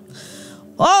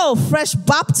 Oh, fresh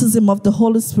baptism of the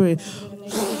Holy Spirit.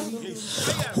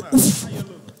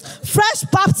 Fresh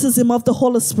baptism of the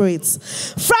Holy Spirit.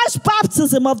 Fresh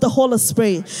baptism of the Holy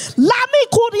Spirit. Be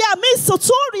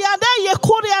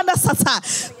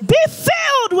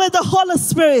filled with the Holy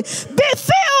Spirit. Be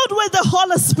filled with the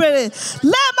Holy Spirit.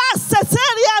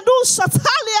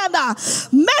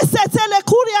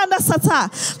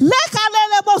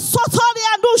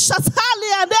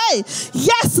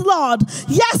 Yes, Lord.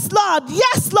 Yes, Lord.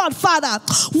 Yes, Lord, Father.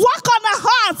 Walk on the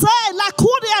heart.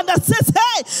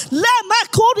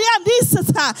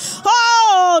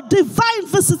 Oh, divine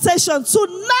visitation.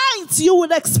 Tonight you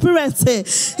will experience it.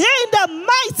 In the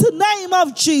mighty name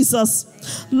of Jesus.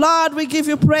 Lord, we give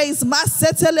you praise.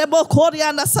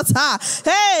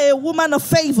 Hey, woman of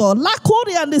favor.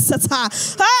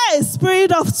 Hey,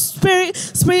 spirit of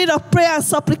prayer and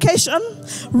supplication,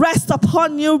 rest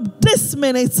upon you this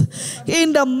minute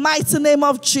in the mighty name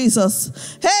of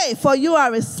Jesus. Hey, for you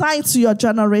are a sign to your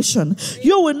generation.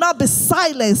 You will not be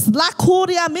silenced.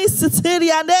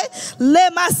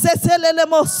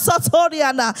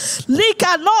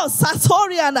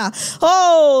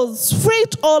 Oh,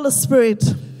 sweet Holy Spirit,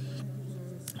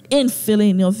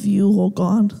 infilling of you, oh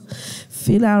God.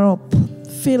 Fill her up.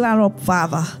 Fill her up,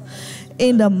 Father.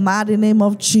 In the mighty name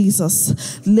of Jesus.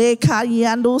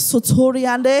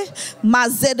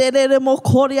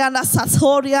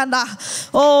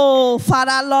 Oh,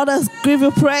 Father, Lord, us give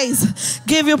you praise.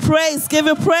 Give you praise. Give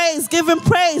you praise. Give him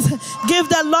praise. Give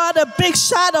the Lord a big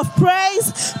shout of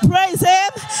praise. Praise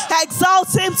him.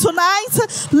 Exalt him tonight.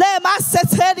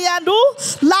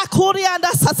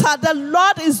 The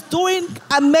Lord is doing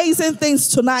amazing things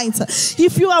tonight.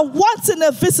 If you are wanting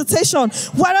a visitation,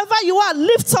 wherever you are,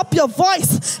 lift up your voice.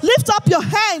 Lift up your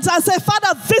hands and say,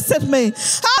 Father, visit me.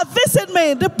 Visit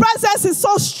me. The presence is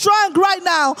so strong right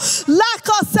now. Visit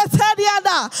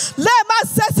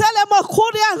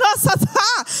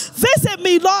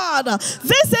me, Lord.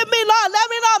 Visit me, Lord. Let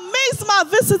me not miss my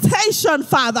visitation,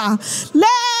 Father.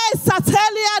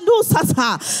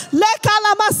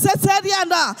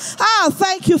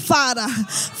 Thank you, Father.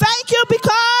 Thank you,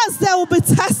 because there will be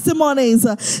testimonies.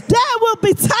 There will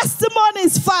be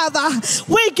testimonies, Father.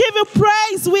 We give you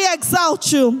praise. We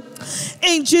exalt you.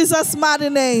 In Jesus' mighty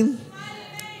name.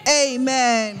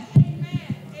 Amen.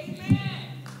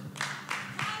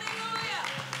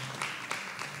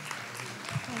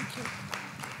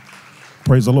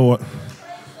 Praise the Lord.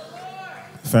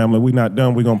 Family, we're not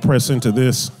done. We're going to press into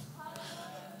this.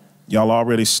 Y'all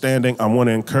already standing. I want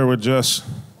to encourage us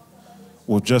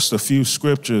with just a few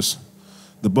scriptures.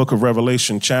 The book of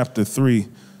Revelation, chapter 3,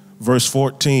 verse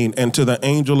 14. And to the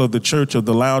angel of the church of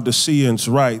the Laodiceans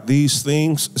write, these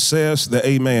things says the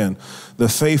Amen, the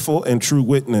faithful and true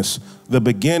witness, the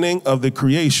beginning of the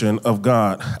creation of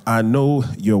God. I know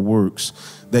your works,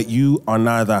 that you are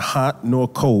neither hot nor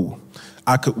cold.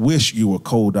 I could wish you were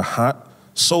cold or hot.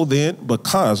 So then,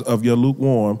 because of your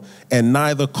lukewarm and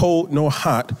neither cold nor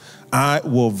hot, I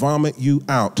will vomit you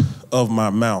out of my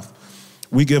mouth.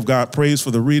 We give God praise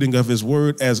for the reading of his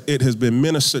word as it has been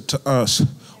ministered to us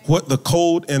what the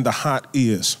cold and the hot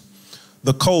is.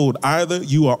 The cold, either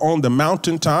you are on the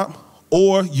mountaintop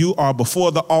or you are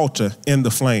before the altar in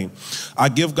the flame. I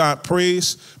give God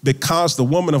praise because the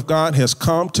woman of God has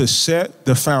come to set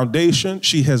the foundation.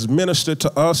 She has ministered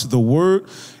to us the word,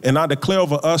 and I declare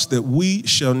over us that we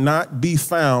shall not be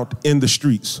found in the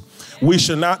streets. We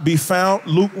shall not be found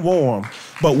lukewarm,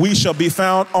 but we shall be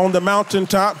found on the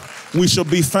mountaintop. We shall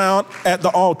be found at the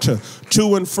altar,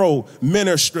 to and fro,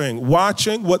 ministering,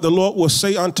 watching what the Lord will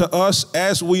say unto us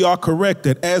as we are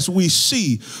corrected, as we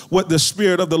see what the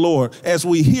Spirit of the Lord, as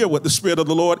we hear what the Spirit of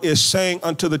the Lord is saying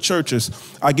unto the churches.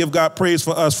 I give God praise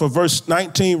for us. For verse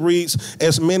 19 reads,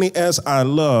 as many as I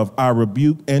love, I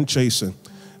rebuke and chasten.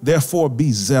 Therefore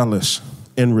be zealous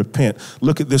and repent.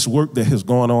 Look at this work that has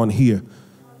gone on here.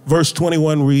 Verse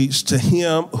 21 reads, to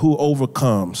him who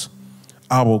overcomes,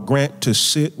 I will grant to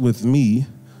sit with me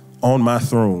on my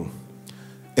throne,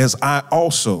 as I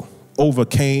also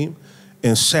overcame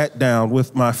and sat down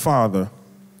with my Father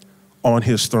on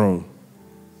his throne.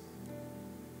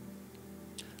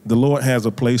 The Lord has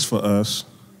a place for us,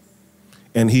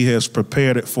 and he has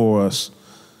prepared it for us.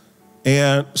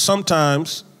 And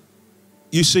sometimes,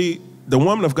 you see, the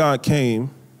woman of God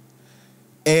came,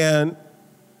 and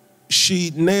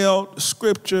she nailed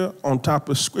scripture on top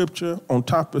of scripture on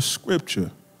top of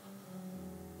scripture.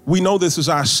 We know this is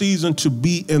our season to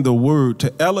be in the word,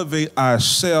 to elevate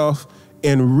ourselves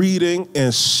in reading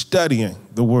and studying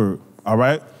the word, all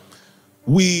right?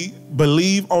 We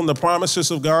believe on the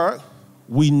promises of God.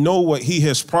 We know what he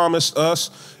has promised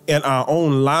us in our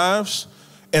own lives,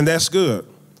 and that's good.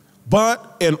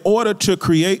 But in order to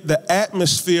create the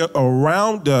atmosphere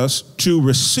around us to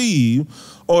receive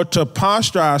or to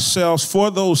posture ourselves for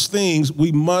those things,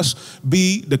 we must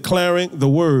be declaring the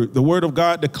word. The word of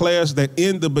God declares that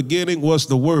in the beginning was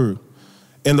the word,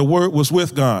 and the word was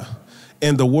with God,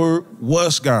 and the word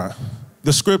was God.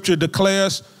 The scripture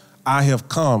declares, I have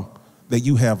come that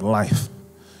you have life,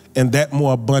 and that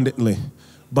more abundantly.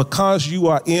 Because you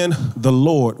are in the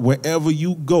Lord, wherever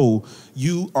you go,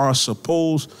 you are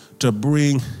supposed to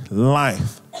bring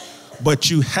life. But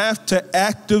you have to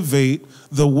activate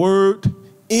the word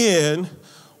in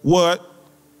what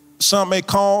some may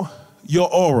call your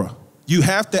aura. You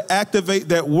have to activate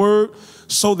that word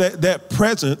so that that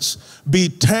presence be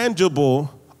tangible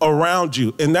around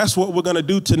you. And that's what we're going to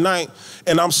do tonight.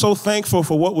 And I'm so thankful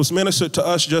for what was ministered to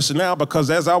us just now, because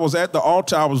as I was at the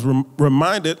altar, I was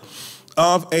reminded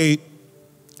of a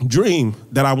dream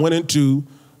that I went into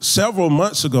several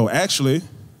months ago. Actually,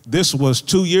 this was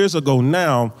 2 years ago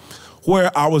now,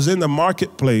 where I was in the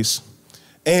marketplace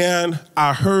and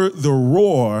I heard the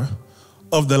roar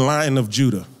of the Lion of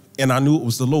Judah, and I knew it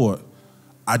was the Lord.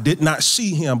 I did not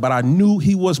see him, but I knew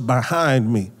he was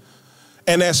behind me.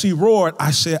 And as he roared, I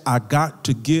said, I got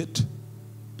to get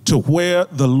to where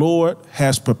the Lord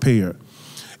has prepared.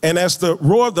 And as the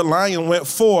roar of the lion went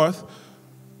forth,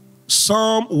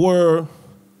 some were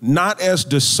not as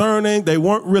discerning. They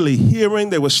weren't really hearing.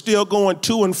 They were still going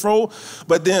to and fro.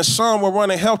 But then some were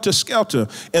running helter-skelter.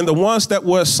 And the ones that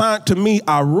were assigned to me,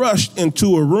 I rushed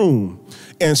into a room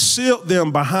and sealed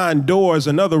them behind doors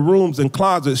and other rooms and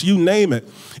closets, you name it.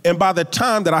 And by the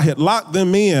time that I had locked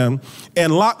them in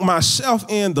and locked myself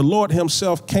in, the Lord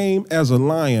himself came as a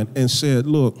lion and said,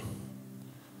 look,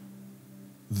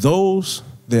 those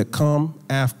that come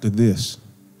after this,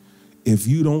 if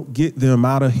you don't get them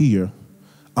out of here,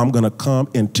 I'm going to come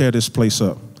and tear this place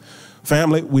up.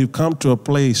 Family, we've come to a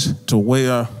place to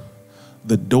where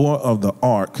the door of the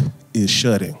ark is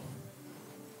shutting.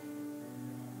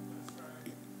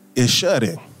 It's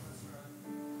shutting.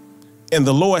 And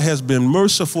the Lord has been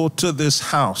merciful to this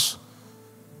house.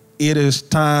 It is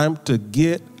time to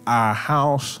get our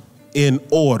house in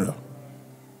order.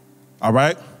 All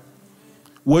right?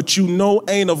 What you know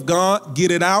ain't of God,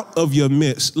 get it out of your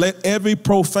midst. Let every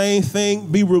profane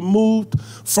thing be removed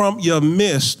from your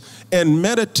midst, and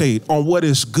meditate on what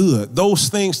is good, those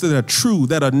things that are true,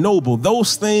 that are noble,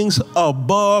 those things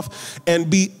above, and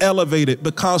be elevated,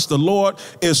 because the Lord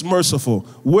is merciful.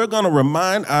 We're going to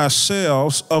remind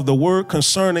ourselves of the word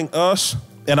concerning us,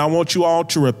 and I want you all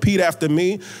to repeat after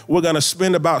me. We're going to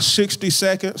spend about 60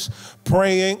 seconds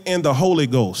praying in the Holy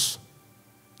Ghost.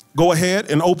 Go ahead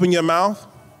and open your mouth.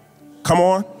 Come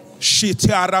on.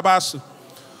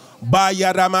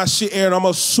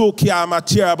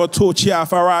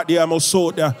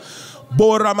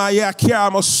 Bora maya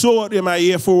kiama sword in my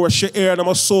ear for a share and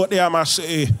a sword there, my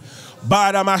say.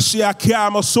 Bada mashia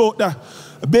kiama soda.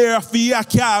 Bear fia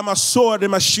kiama sword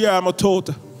in my share, my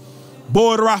tota.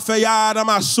 Bora fayada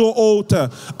my so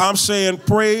ota. I'm saying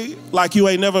pray like you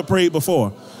ain't never prayed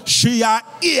before. Shia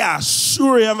ia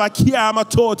surya my kiama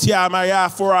totia my ya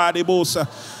for adibosa.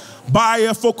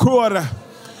 Baya for quarter.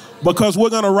 Because we're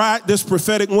going to ride this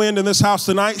prophetic wind in this house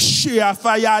tonight. Shia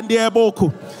faya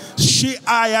ndeboku. She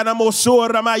ayana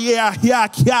mosora maya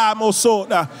ya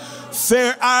mosoda.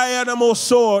 Fair ayana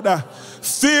mosoda.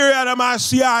 Fear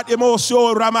adamasiat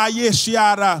emosora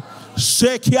mayeshiara.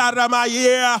 Sekiara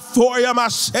maya for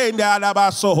yamasenda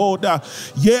adabasohoda.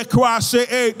 Ye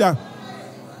kwase eda.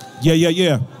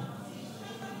 Yeah.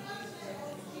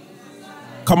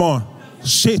 Come on.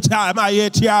 Shita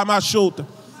mayetia mashota.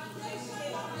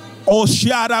 O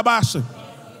shiarabasa.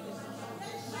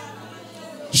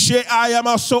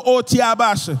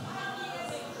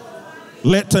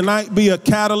 Let tonight be a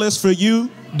catalyst for you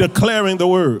declaring the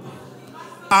word.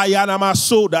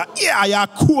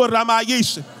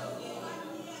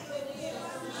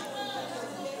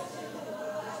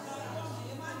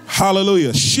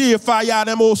 Hallelujah.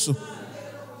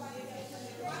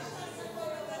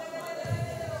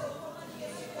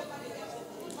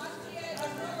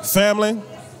 Family,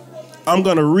 I'm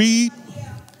going to read.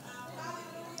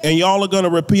 And y'all are going to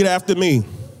repeat after me.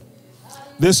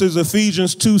 This is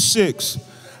Ephesians 2:6.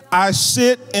 I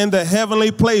sit in the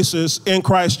heavenly places in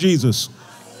Christ Jesus.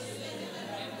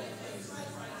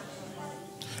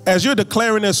 As you're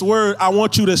declaring this word, I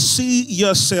want you to see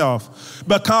yourself,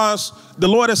 because the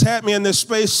Lord has had me in this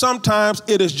space. Sometimes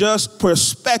it is just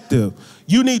perspective.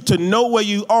 You need to know where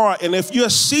you are. And if you're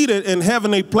seated in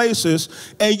heavenly places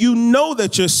and you know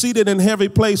that you're seated in heavenly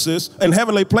places,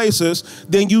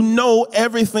 then you know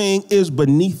everything is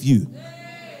beneath you.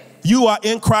 You are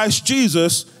in Christ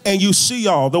Jesus and you see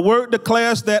all. The word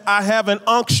declares that I have an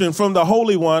unction from the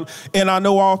Holy One and I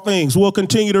know all things. We'll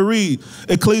continue to read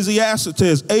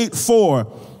Ecclesiastes 8:4.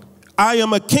 I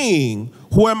am a king.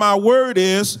 Where my word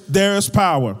is, there is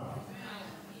power.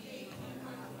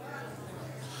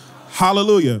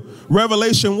 Hallelujah.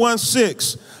 Revelation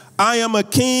 1:6. I am a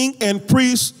king and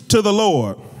priest to the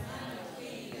Lord,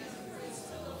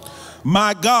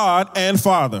 my God and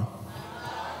Father.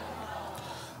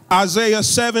 Isaiah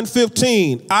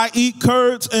 7:15. I eat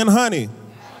curds and honey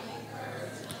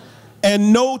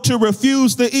and know to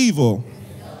refuse the evil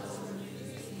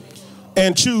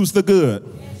and choose the good.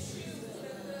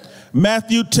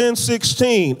 Matthew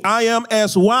 10:16. I am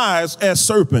as wise as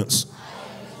serpents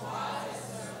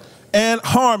and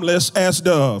harmless as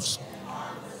doves.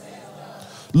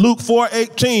 Luke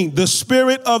 4:18. The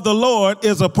Spirit of the Lord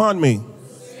is upon me.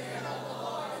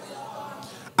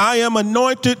 I am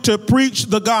anointed to preach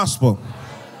the gospel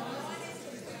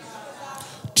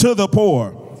to the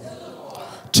poor,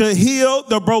 to heal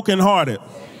the brokenhearted,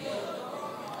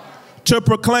 to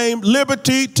proclaim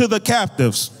liberty to the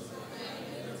captives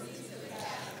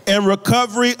and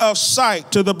recovery of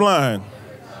sight to the blind,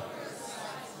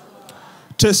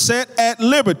 to set at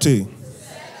liberty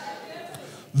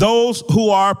those who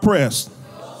are oppressed.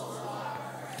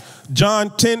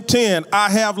 John 10:10. I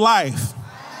have life,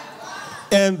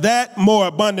 and that more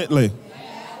abundantly.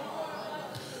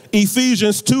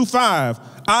 Ephesians 2:5.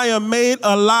 I am made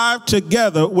alive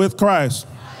together with Christ.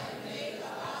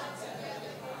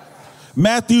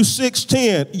 Matthew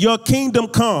 6:10. Your kingdom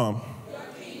come.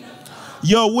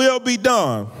 Your will be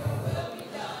done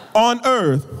on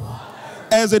earth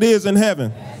as it is in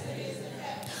heaven.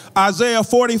 Isaiah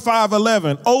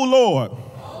 45:11. O Lord,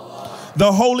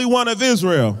 the Holy One of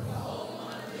Israel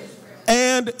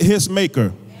and his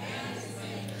maker,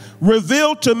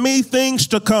 reveal to me things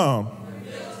to come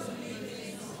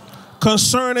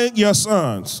concerning your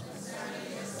sons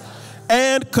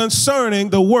and concerning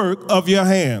the work of your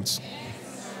hands,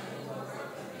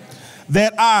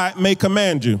 that I may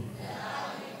command you.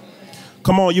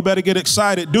 Come on, you better get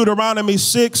excited. Deuteronomy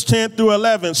 6:10 through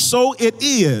 11. So it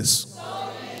is,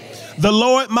 the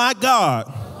Lord my God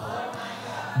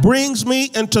brings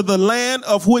me into the land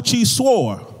of which he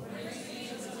swore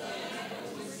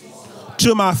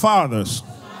to my fathers,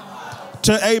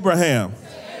 to Abraham,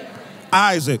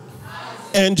 Isaac,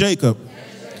 and Jacob,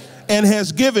 and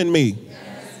has given me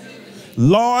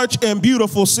large and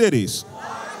beautiful cities,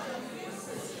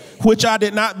 which I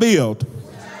did not build.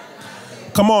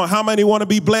 Come on, how many want to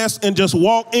be blessed and just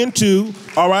walk into,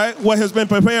 all right, what has been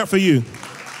prepared for you?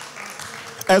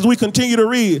 As we continue to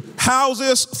read,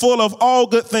 houses full of all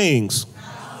good things,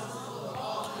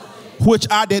 which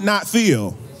I did not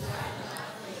fill.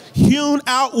 Hewn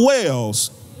out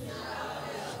wells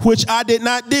which I did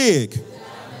not dig,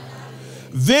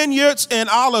 vineyards and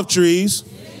olive trees,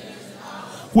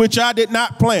 which I did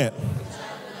not plant.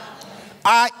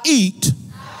 I eat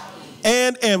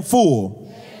and am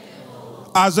full.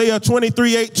 Isaiah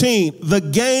 23:18, the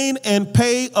gain and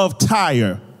pay of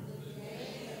Tyre.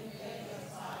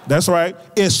 That's right.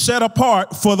 Is set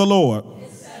apart for the Lord.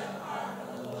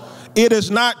 It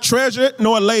is not treasured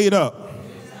nor laid up.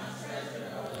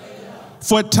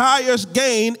 For Tyre's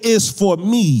gain is for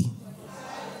me,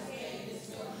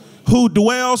 who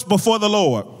dwells before the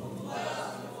Lord,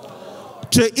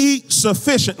 to eat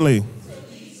sufficiently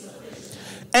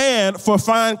and for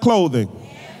fine clothing.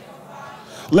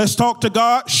 Let's talk to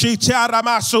God. Keep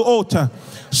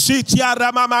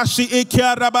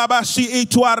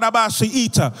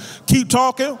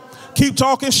talking. Keep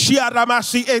talking.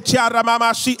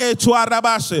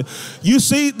 You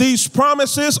see, these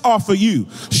promises are for you.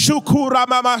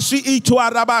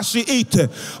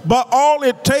 But all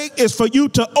it takes is for you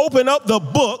to open up the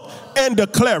book and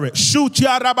declare it.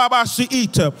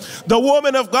 The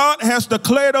woman of God has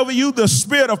declared over you the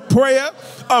spirit of prayer,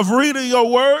 of reading your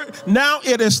word. Now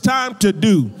it is time to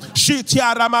do.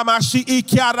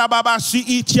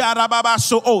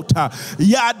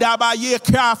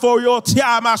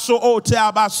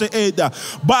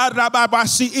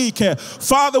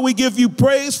 Father, we give you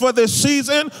praise for this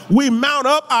season. We mount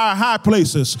up our high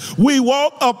places. We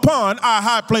walk upon our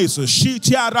high places.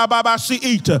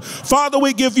 Father,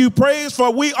 we give you praise,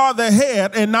 for we are the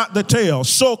head and not the tail.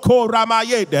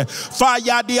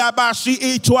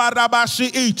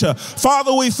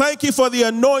 Father, we thank you for the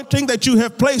anointing that you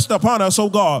have placed upon us, oh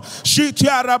God.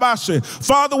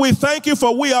 Father, we thank you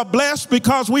for we are blessed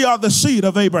because we are the seed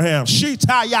of Abraham. We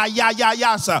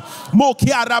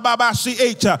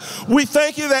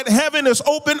thank you that heaven is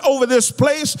open over this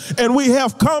place and we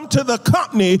have come to the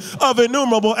company of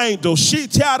innumerable angels. See,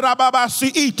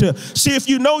 if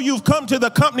you know you've come to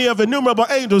the company of innumerable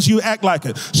angels, you act like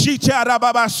it.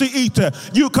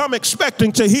 You come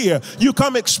expecting to hear. You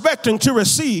come expecting to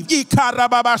receive. You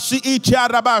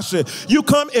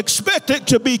come expecting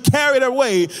to be carried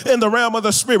away in the realm of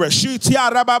the spirit.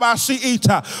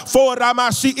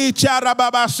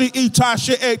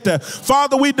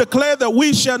 Father, we declare that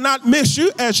we shall not miss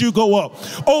you as you go up.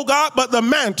 Oh God, but the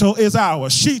mantle is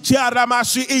ours.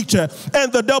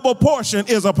 And the double portion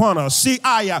is upon us. In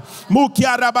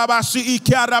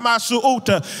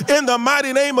the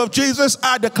mighty name of Jesus,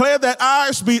 I declare that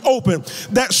eyes be open,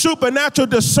 that supernatural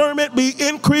discernment be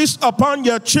increased upon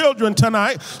your children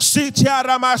tonight.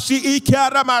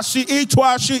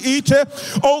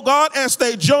 Oh God, as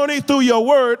they journey through your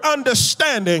word,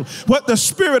 understanding what the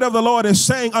Spirit of the Lord is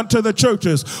saying unto the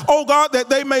churches. Oh God, that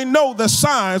they may know the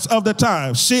signs of the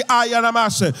times.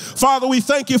 Father, we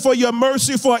thank you for your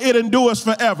mercy, for it endures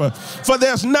forever. For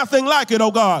there's nothing like it,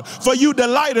 oh God. For you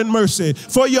delight in mercy.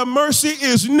 For your mercy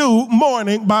is new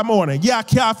morning by morning.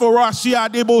 Father,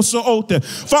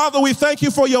 we thank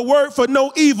you for your word, for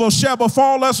no evil shall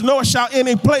befall us, nor shall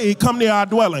any plague come near our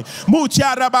dwelling. Father,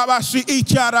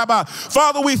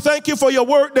 we thank you for your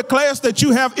word declares that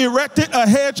you have erected a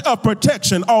hedge of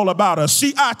protection all about us.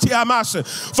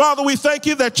 Father, we thank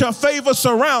you that your favor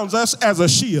surrounds us as a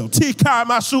shield.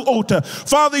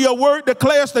 Father, your word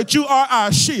declares that you are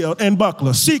our shield and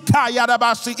buckler.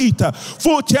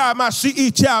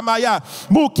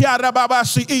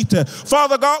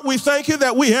 Father God, we thank you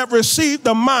that we have received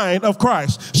the mind of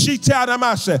Christ.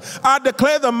 I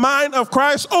declare the mind of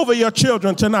Christ over your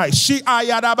children tonight.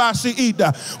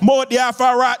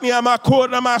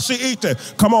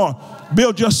 Come on,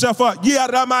 build yourself up.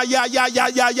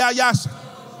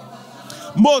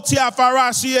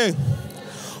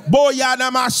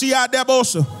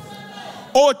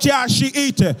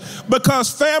 Because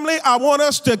family, I want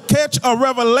us to catch a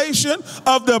revelation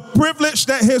of the privilege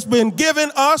that has been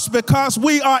given us because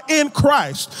we are in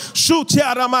Christ.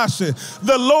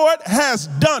 The Lord has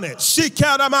done it.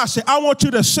 I want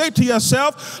you to say to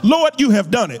yourself, Lord, you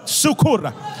have done it.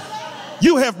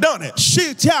 You have done it.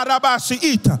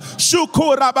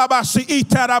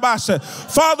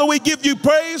 Father, we give you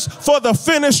praise for the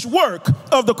finished work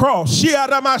of the cross.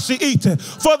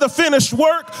 For the finished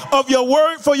work of your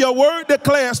word, for your word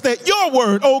declares that your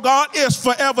word, oh God, is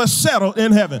forever settled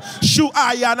in heaven.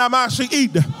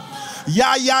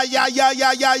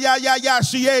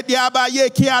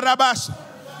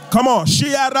 Come on.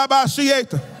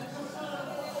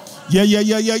 Yeah.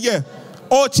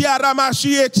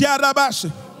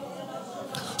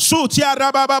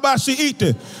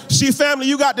 See, family,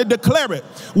 you got to declare it.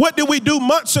 What did we do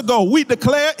months ago? We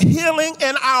declared healing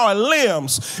in our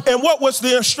limbs. And what was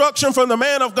the instruction from the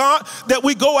man of God? That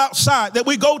we go outside, that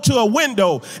we go to a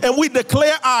window, and we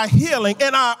declare our healing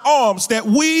in our arms, that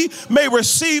we may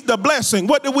receive the blessing.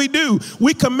 What did we do?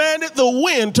 We commanded the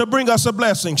wind to bring us a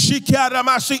blessing.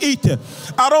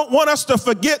 I don't want us to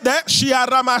forget that,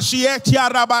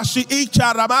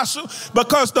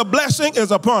 because the blessing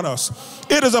is upon us.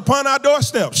 It is upon our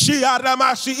doorstep.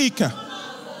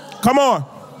 Come on.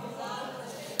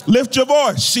 Lift your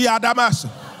voice.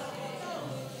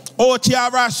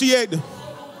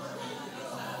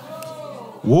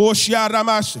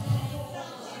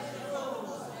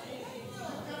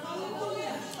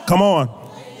 Come on.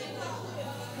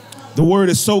 The word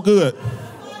is so good.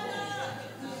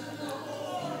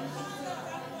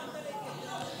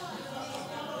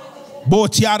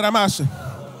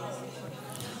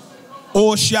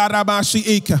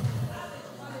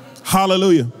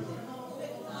 Hallelujah.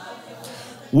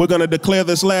 We're going to declare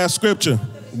this last scripture.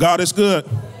 God is good.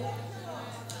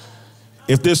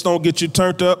 If this don't get you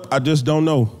turned up, I just don't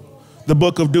know. The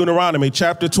book of Deuteronomy,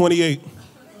 chapter 28.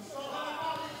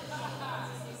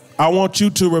 I want you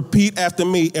to repeat after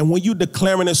me. And when you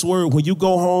declaring this word, when you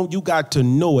go home, you got to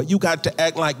know it. You got to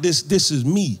act like this is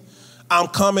me. I'm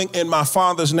coming in my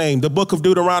Father's name. The book of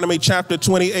Deuteronomy, chapter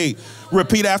 28.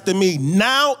 Repeat after me.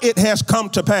 Now it has come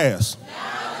to pass.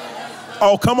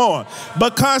 Oh, come on.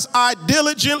 Because I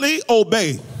diligently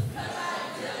obey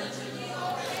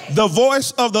the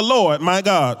voice of the Lord, my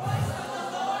God,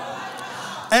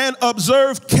 and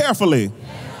observe carefully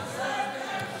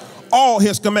all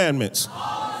his commandments,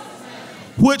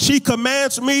 which he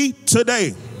commands me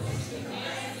today,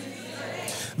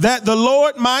 that the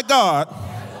Lord, my God,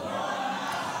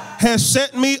 has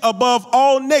set me above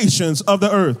all nations of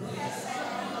the earth.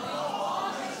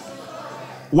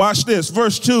 Watch this,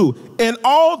 verse 2. And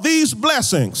all these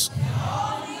blessings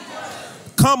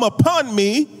come upon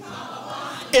me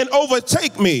and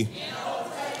overtake me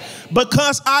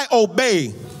because I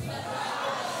obey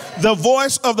the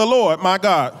voice of the Lord, my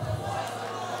God.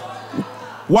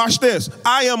 Watch this.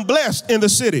 I am blessed in the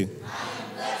city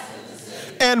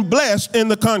and blessed in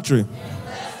the country.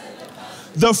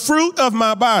 The fruit of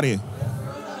my body,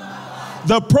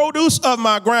 the produce of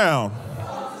my ground,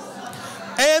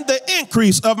 and the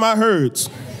increase of my herds,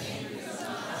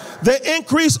 the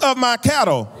increase of my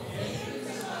cattle,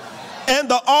 and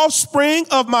the offspring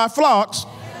of my flocks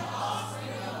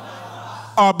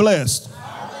are blessed.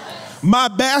 My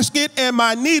basket and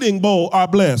my kneading bowl are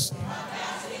blessed.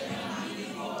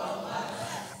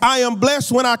 I am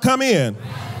blessed when I come in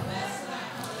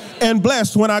and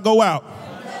blessed when I go out.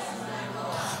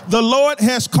 The Lord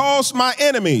has caused my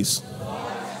enemies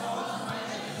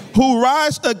who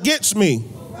rise against me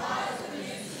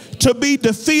to be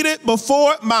defeated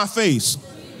before my face.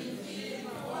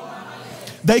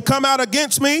 They come out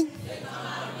against me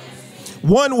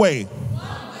one way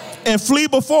and flee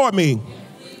before me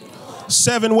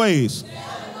 7 ways.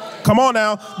 Come on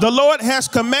now. The Lord has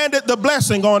commanded the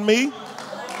blessing on me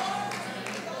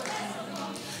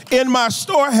in my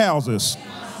storehouses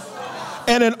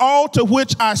and in all to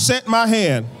which I set my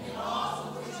hand.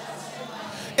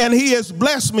 And he has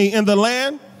blessed me in the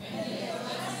land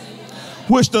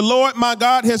which the Lord my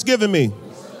God has given me.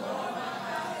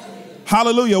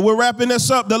 Hallelujah. We're wrapping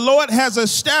this up. The Lord has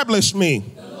established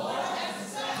me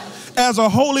as a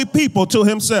holy people to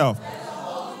himself,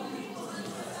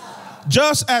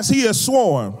 just as he has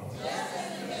sworn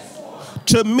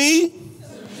to me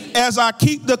as I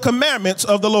keep the commandments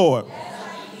of the Lord,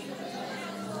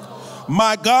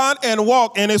 my God, and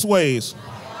walk in his ways.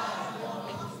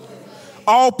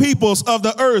 All peoples of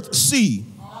the earth see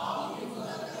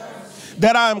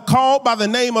that I am called by the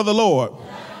name of the Lord,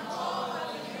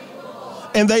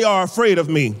 and they are afraid of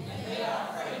me.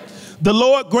 The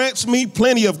Lord grants me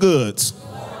plenty of goods.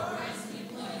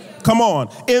 Come on.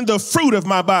 In the fruit of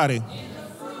my body,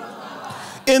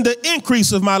 in the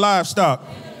increase of my livestock,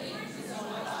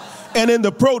 and in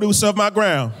the produce of my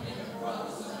ground,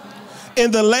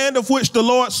 in the land of which the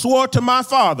Lord swore to my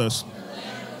fathers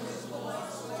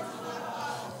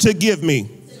to give me.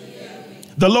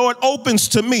 The Lord opens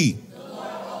to me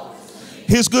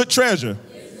his good treasure,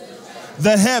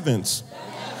 the heavens,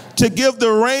 to give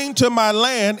the rain to my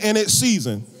land in its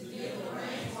season,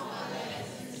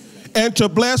 and to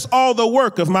bless all the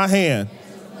work of my hand.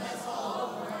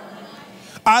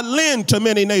 I lend to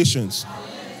many nations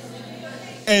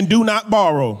and do not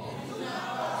borrow.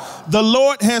 The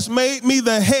Lord has made me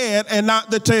the head and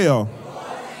not the tail.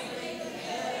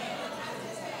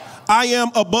 I am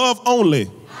above only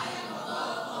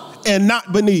and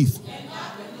not beneath.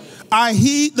 I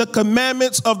heed the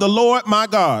commandments of the Lord my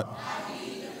God,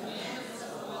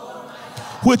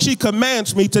 which he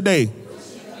commands me today,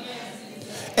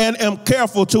 and am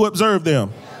careful to observe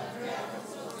them.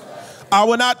 I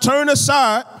will not turn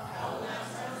aside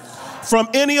from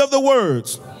any of the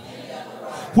words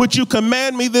which you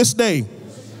command me this day,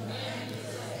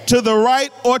 to the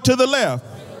right or to the left,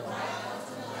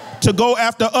 to go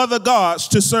after other gods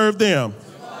to serve them.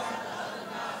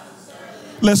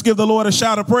 Let's give the Lord a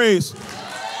shout of praise.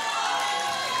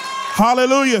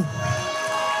 Hallelujah.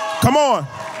 Come on.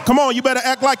 Come on. You better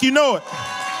act like you know it.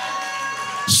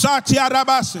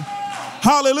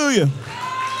 Hallelujah.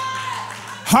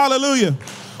 Hallelujah.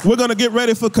 We're going to get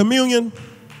ready for communion.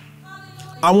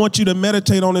 I want you to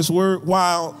meditate on this word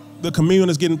while the communion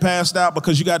is getting passed out,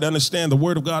 because you got to understand the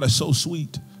word of God is so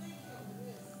sweet.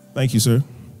 Thank you, sir.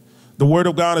 The word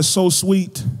of God is so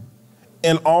sweet,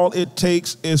 and all it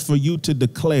takes is for you to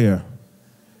declare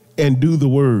and do the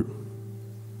word.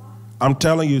 I'm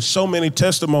telling you, so many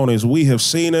testimonies. We have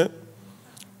seen it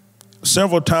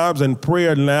several times in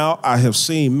prayer now. I have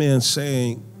seen men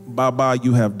saying, Baba,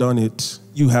 you have done it.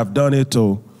 You have done it.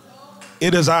 Oh,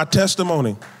 it is our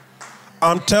testimony.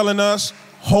 I'm telling us,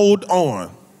 hold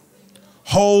on.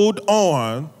 Hold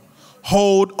on.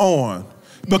 Hold on.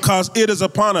 Because it is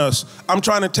upon us. I'm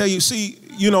trying to tell you, see,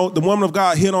 the woman of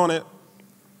God hit on it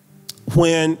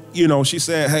when, she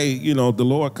said, hey, the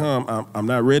Lord come. I'm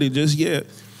not ready just yet.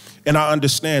 And I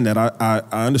understand that.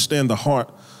 I understand the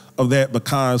heart of that,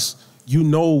 because you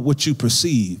know what you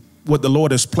perceive, what the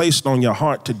Lord has placed on your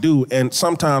heart to do. And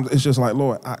sometimes it's just like,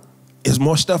 Lord, there's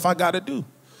more stuff I got to do.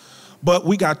 But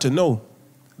we got to know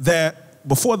that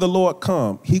before the Lord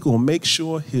come, he going to make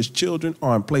sure his children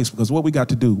are in place, because what we got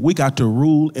to do, we got to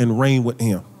rule and reign with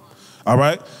him. All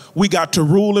right. We got to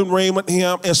rule and reign with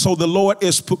him. And so the Lord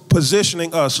is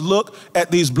positioning us. Look at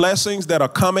these blessings that are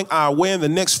coming our way in the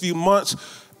next few months.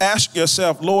 Ask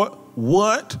yourself, Lord,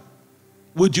 what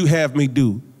would you have me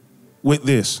do with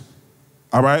this?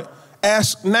 All right.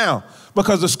 Ask now,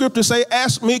 because the scriptures say,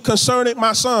 ask me concerning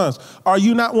my sons. Are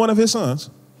you not one of his sons?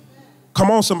 Come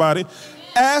on, somebody.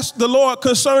 Ask the Lord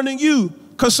concerning you,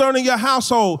 concerning your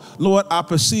household. Lord, I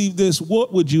perceive this.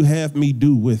 What would you have me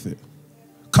do with it?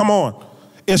 Come on.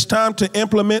 It's time to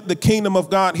implement the kingdom of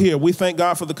God here. We thank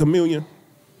God for the communion.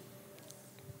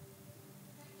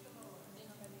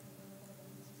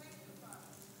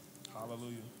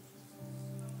 Hallelujah.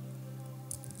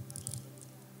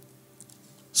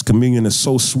 This communion is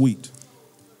so sweet.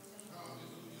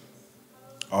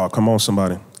 Oh, come on,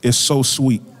 somebody. It's so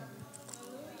sweet.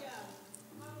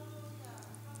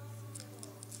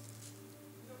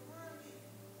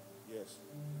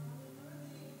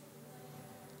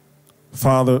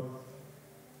 Father,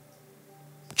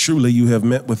 truly you have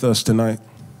met with us tonight.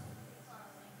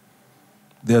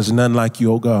 There's none like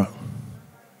you, oh God.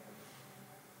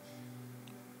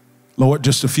 Lord,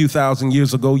 just a few thousand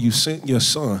years ago, you sent your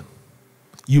son.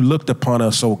 You looked upon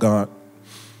us, oh God,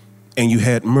 and you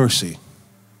had mercy.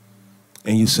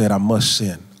 And you said, I must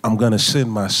send. I'm going to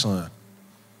send my son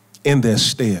in their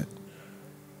stead.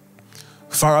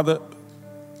 Father,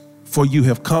 for you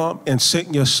have come and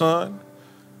sent your son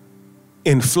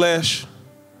in flesh,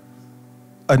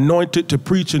 anointed to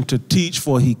preach and to teach,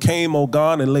 for he came, O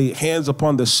God, and laid hands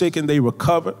upon the sick and they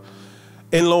recovered.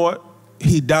 And Lord,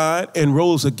 he died and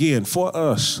rose again for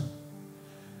us.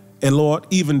 And Lord,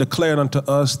 even declared unto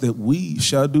us that we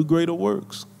shall do greater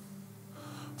works.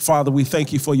 Father, we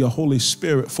thank you for your Holy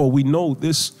Spirit, for we know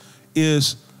this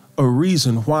is a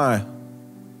reason why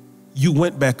you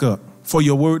went back up. For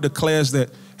your word declares that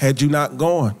had you not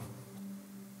gone,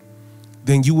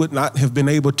 then you would not have been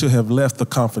able to have left the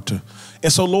Comforter.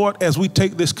 And so, Lord, as we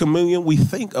take this communion, we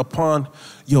think upon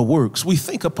your works. We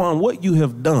think upon what you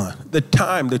have done, the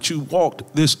time that you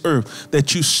walked this earth,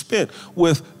 that you spent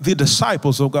with the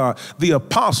disciples, oh God, the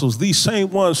apostles, these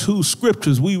same ones whose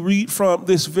scriptures we read from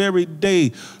this very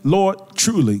day. Lord,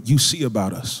 truly, you see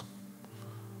about us.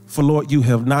 For, Lord, you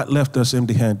have not left us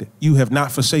empty-handed. You have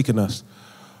not forsaken us.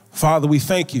 Father, we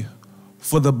thank you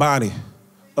for the body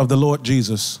of the Lord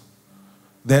Jesus,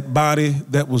 that body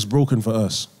that was broken for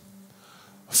us.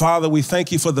 Father, we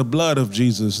thank you for the blood of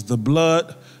Jesus, the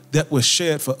blood that was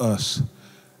shed for us.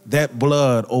 That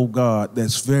blood, oh God,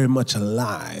 that's very much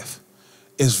alive,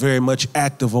 is very much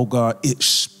active, oh God. It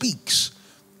speaks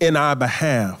in our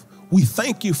behalf. We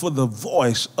thank you for the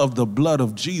voice of the blood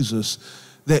of Jesus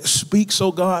that speaks,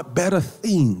 oh God, better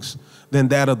things than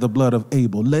that of the blood of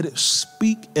Abel. Let it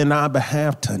speak in our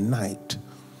behalf tonight.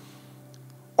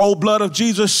 Oh, blood of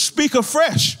Jesus, speak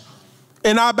afresh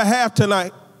in our behalf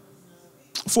tonight.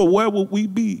 For where would we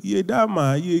be?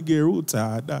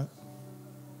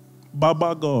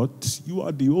 Baba God, you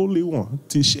are the only one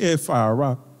to share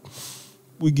fire.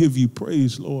 We give you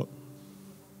praise, Lord.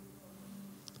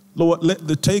 Lord, let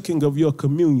the taking of your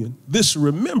communion, this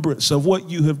remembrance of what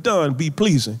you have done, be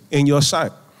pleasing in your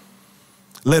sight.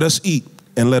 Let us eat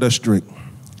and let us drink.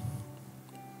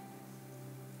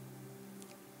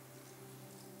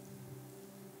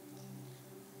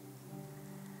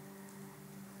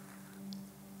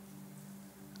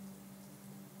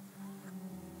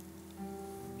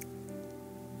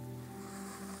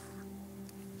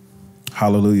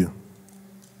 Hallelujah.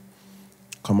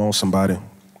 Come on, somebody.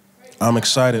 I'm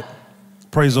excited.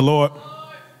 Praise the Lord.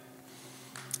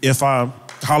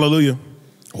 Hallelujah.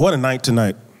 What a night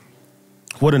tonight.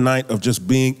 What a night of just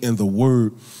being in the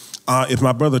Word. If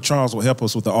my brother Charles will help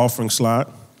us with the offering slide,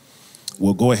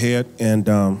 we'll go ahead and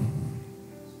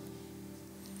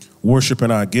worship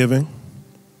in our giving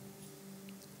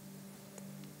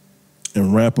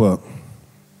and wrap up.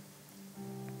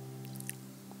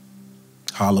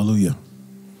 Hallelujah.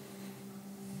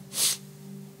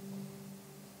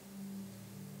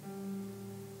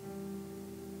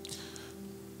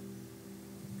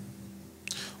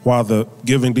 While the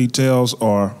giving details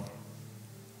are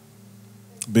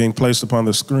being placed upon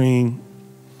the screen,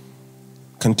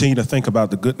 continue to think about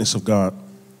the goodness of God.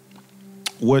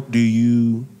 What do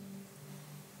you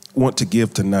want to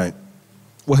give tonight?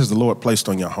 What has the Lord placed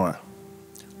on your heart?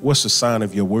 What's the sign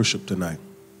of your worship tonight?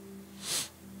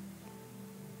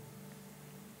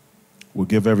 We'll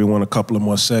give everyone a couple of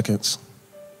more seconds,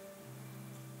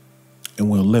 and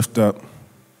we'll lift up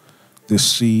this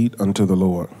seed unto the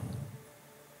Lord.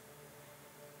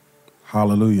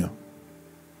 Hallelujah.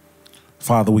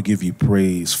 Father, we give you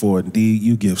praise, for indeed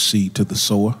you give seed to the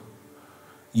sower.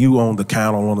 You own the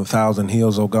cattle on 1,000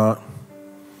 hills, O God.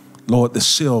 Lord, the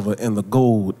silver and the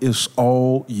gold is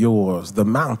all yours. The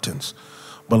mountains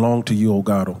belong to you, O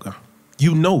God, O God.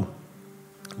 You know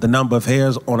the number of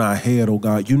hairs on our head, O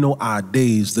God. You know our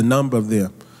days, the number of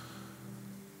them.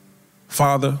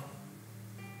 Father,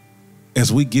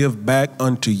 as we give back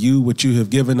unto you what you have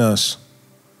given us,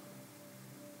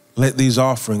 let these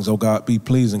offerings, O God, be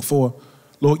pleasing. For,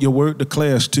 Lord, your word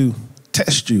declares to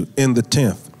test you in the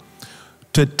 10th,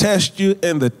 to test you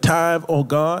in the tithe, O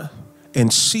God,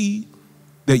 and see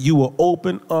that you will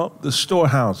open up the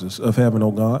storehouses of heaven,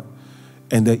 O God,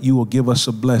 and that you will give us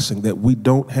a blessing that we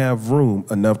don't have room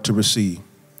enough to receive.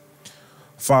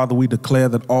 Father, we declare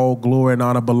that all glory and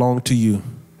honor belong to you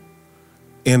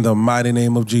in the mighty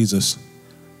name of Jesus.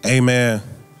 Amen.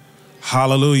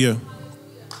 Hallelujah.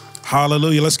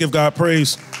 Hallelujah. Let's give God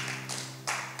praise.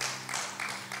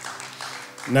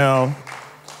 Now,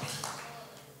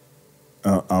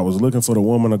 I was looking for the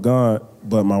woman of God,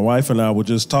 but my wife and I were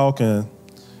just talking.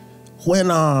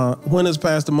 When is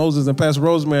Pastor Moses and Pastor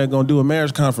Rosemary going to do a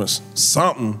marriage conference?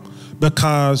 Something.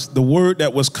 Because the word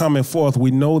that was coming forth, we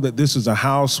know that this is a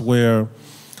house where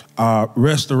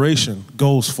restoration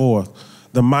goes forth.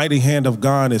 The mighty hand of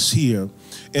God is here.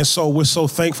 And so we're so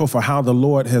thankful for how the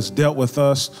Lord has dealt with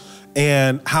us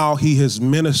and how he has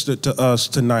ministered to us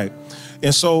tonight.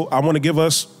 And so I want to give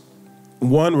us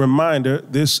one reminder.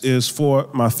 This is for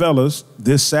my fellas.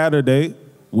 This Saturday,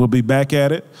 we'll be back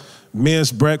at it.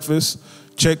 Men's breakfast.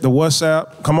 Check the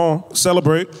WhatsApp. Come on,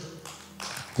 celebrate.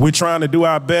 We're trying to do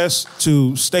our best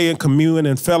to stay in communion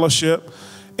and fellowship.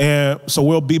 And so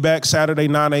we'll be back Saturday,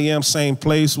 9 a.m., same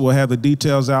place. We'll have the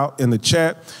details out in the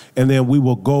chat, and then we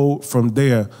will go from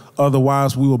there.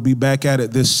 Otherwise, we will be back at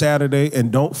it this Saturday.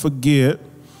 And don't forget,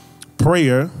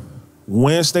 prayer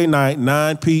Wednesday night,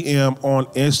 9 p.m. on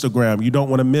Instagram. You don't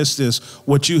want to miss this.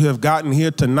 What you have gotten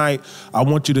here tonight, I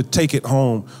want you to take it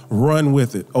home. Run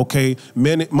with it, okay?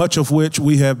 Much of which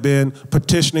we have been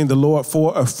petitioning the Lord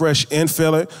for a fresh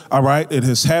infilling, all right? It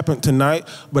has happened tonight,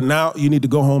 but now you need to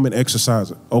go home and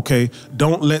exercise it, okay?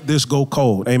 Don't let this go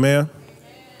cold, amen?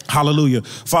 Hallelujah.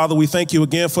 Father, we thank you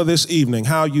again for this evening,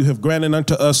 how you have granted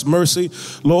unto us mercy.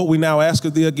 Lord, we now ask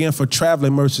of thee again for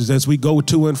traveling mercies as we go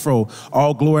to and fro.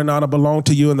 All glory and honor belong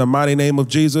to you in the mighty name of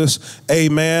Jesus.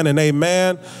 Amen and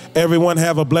amen. Everyone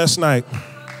have a blessed night.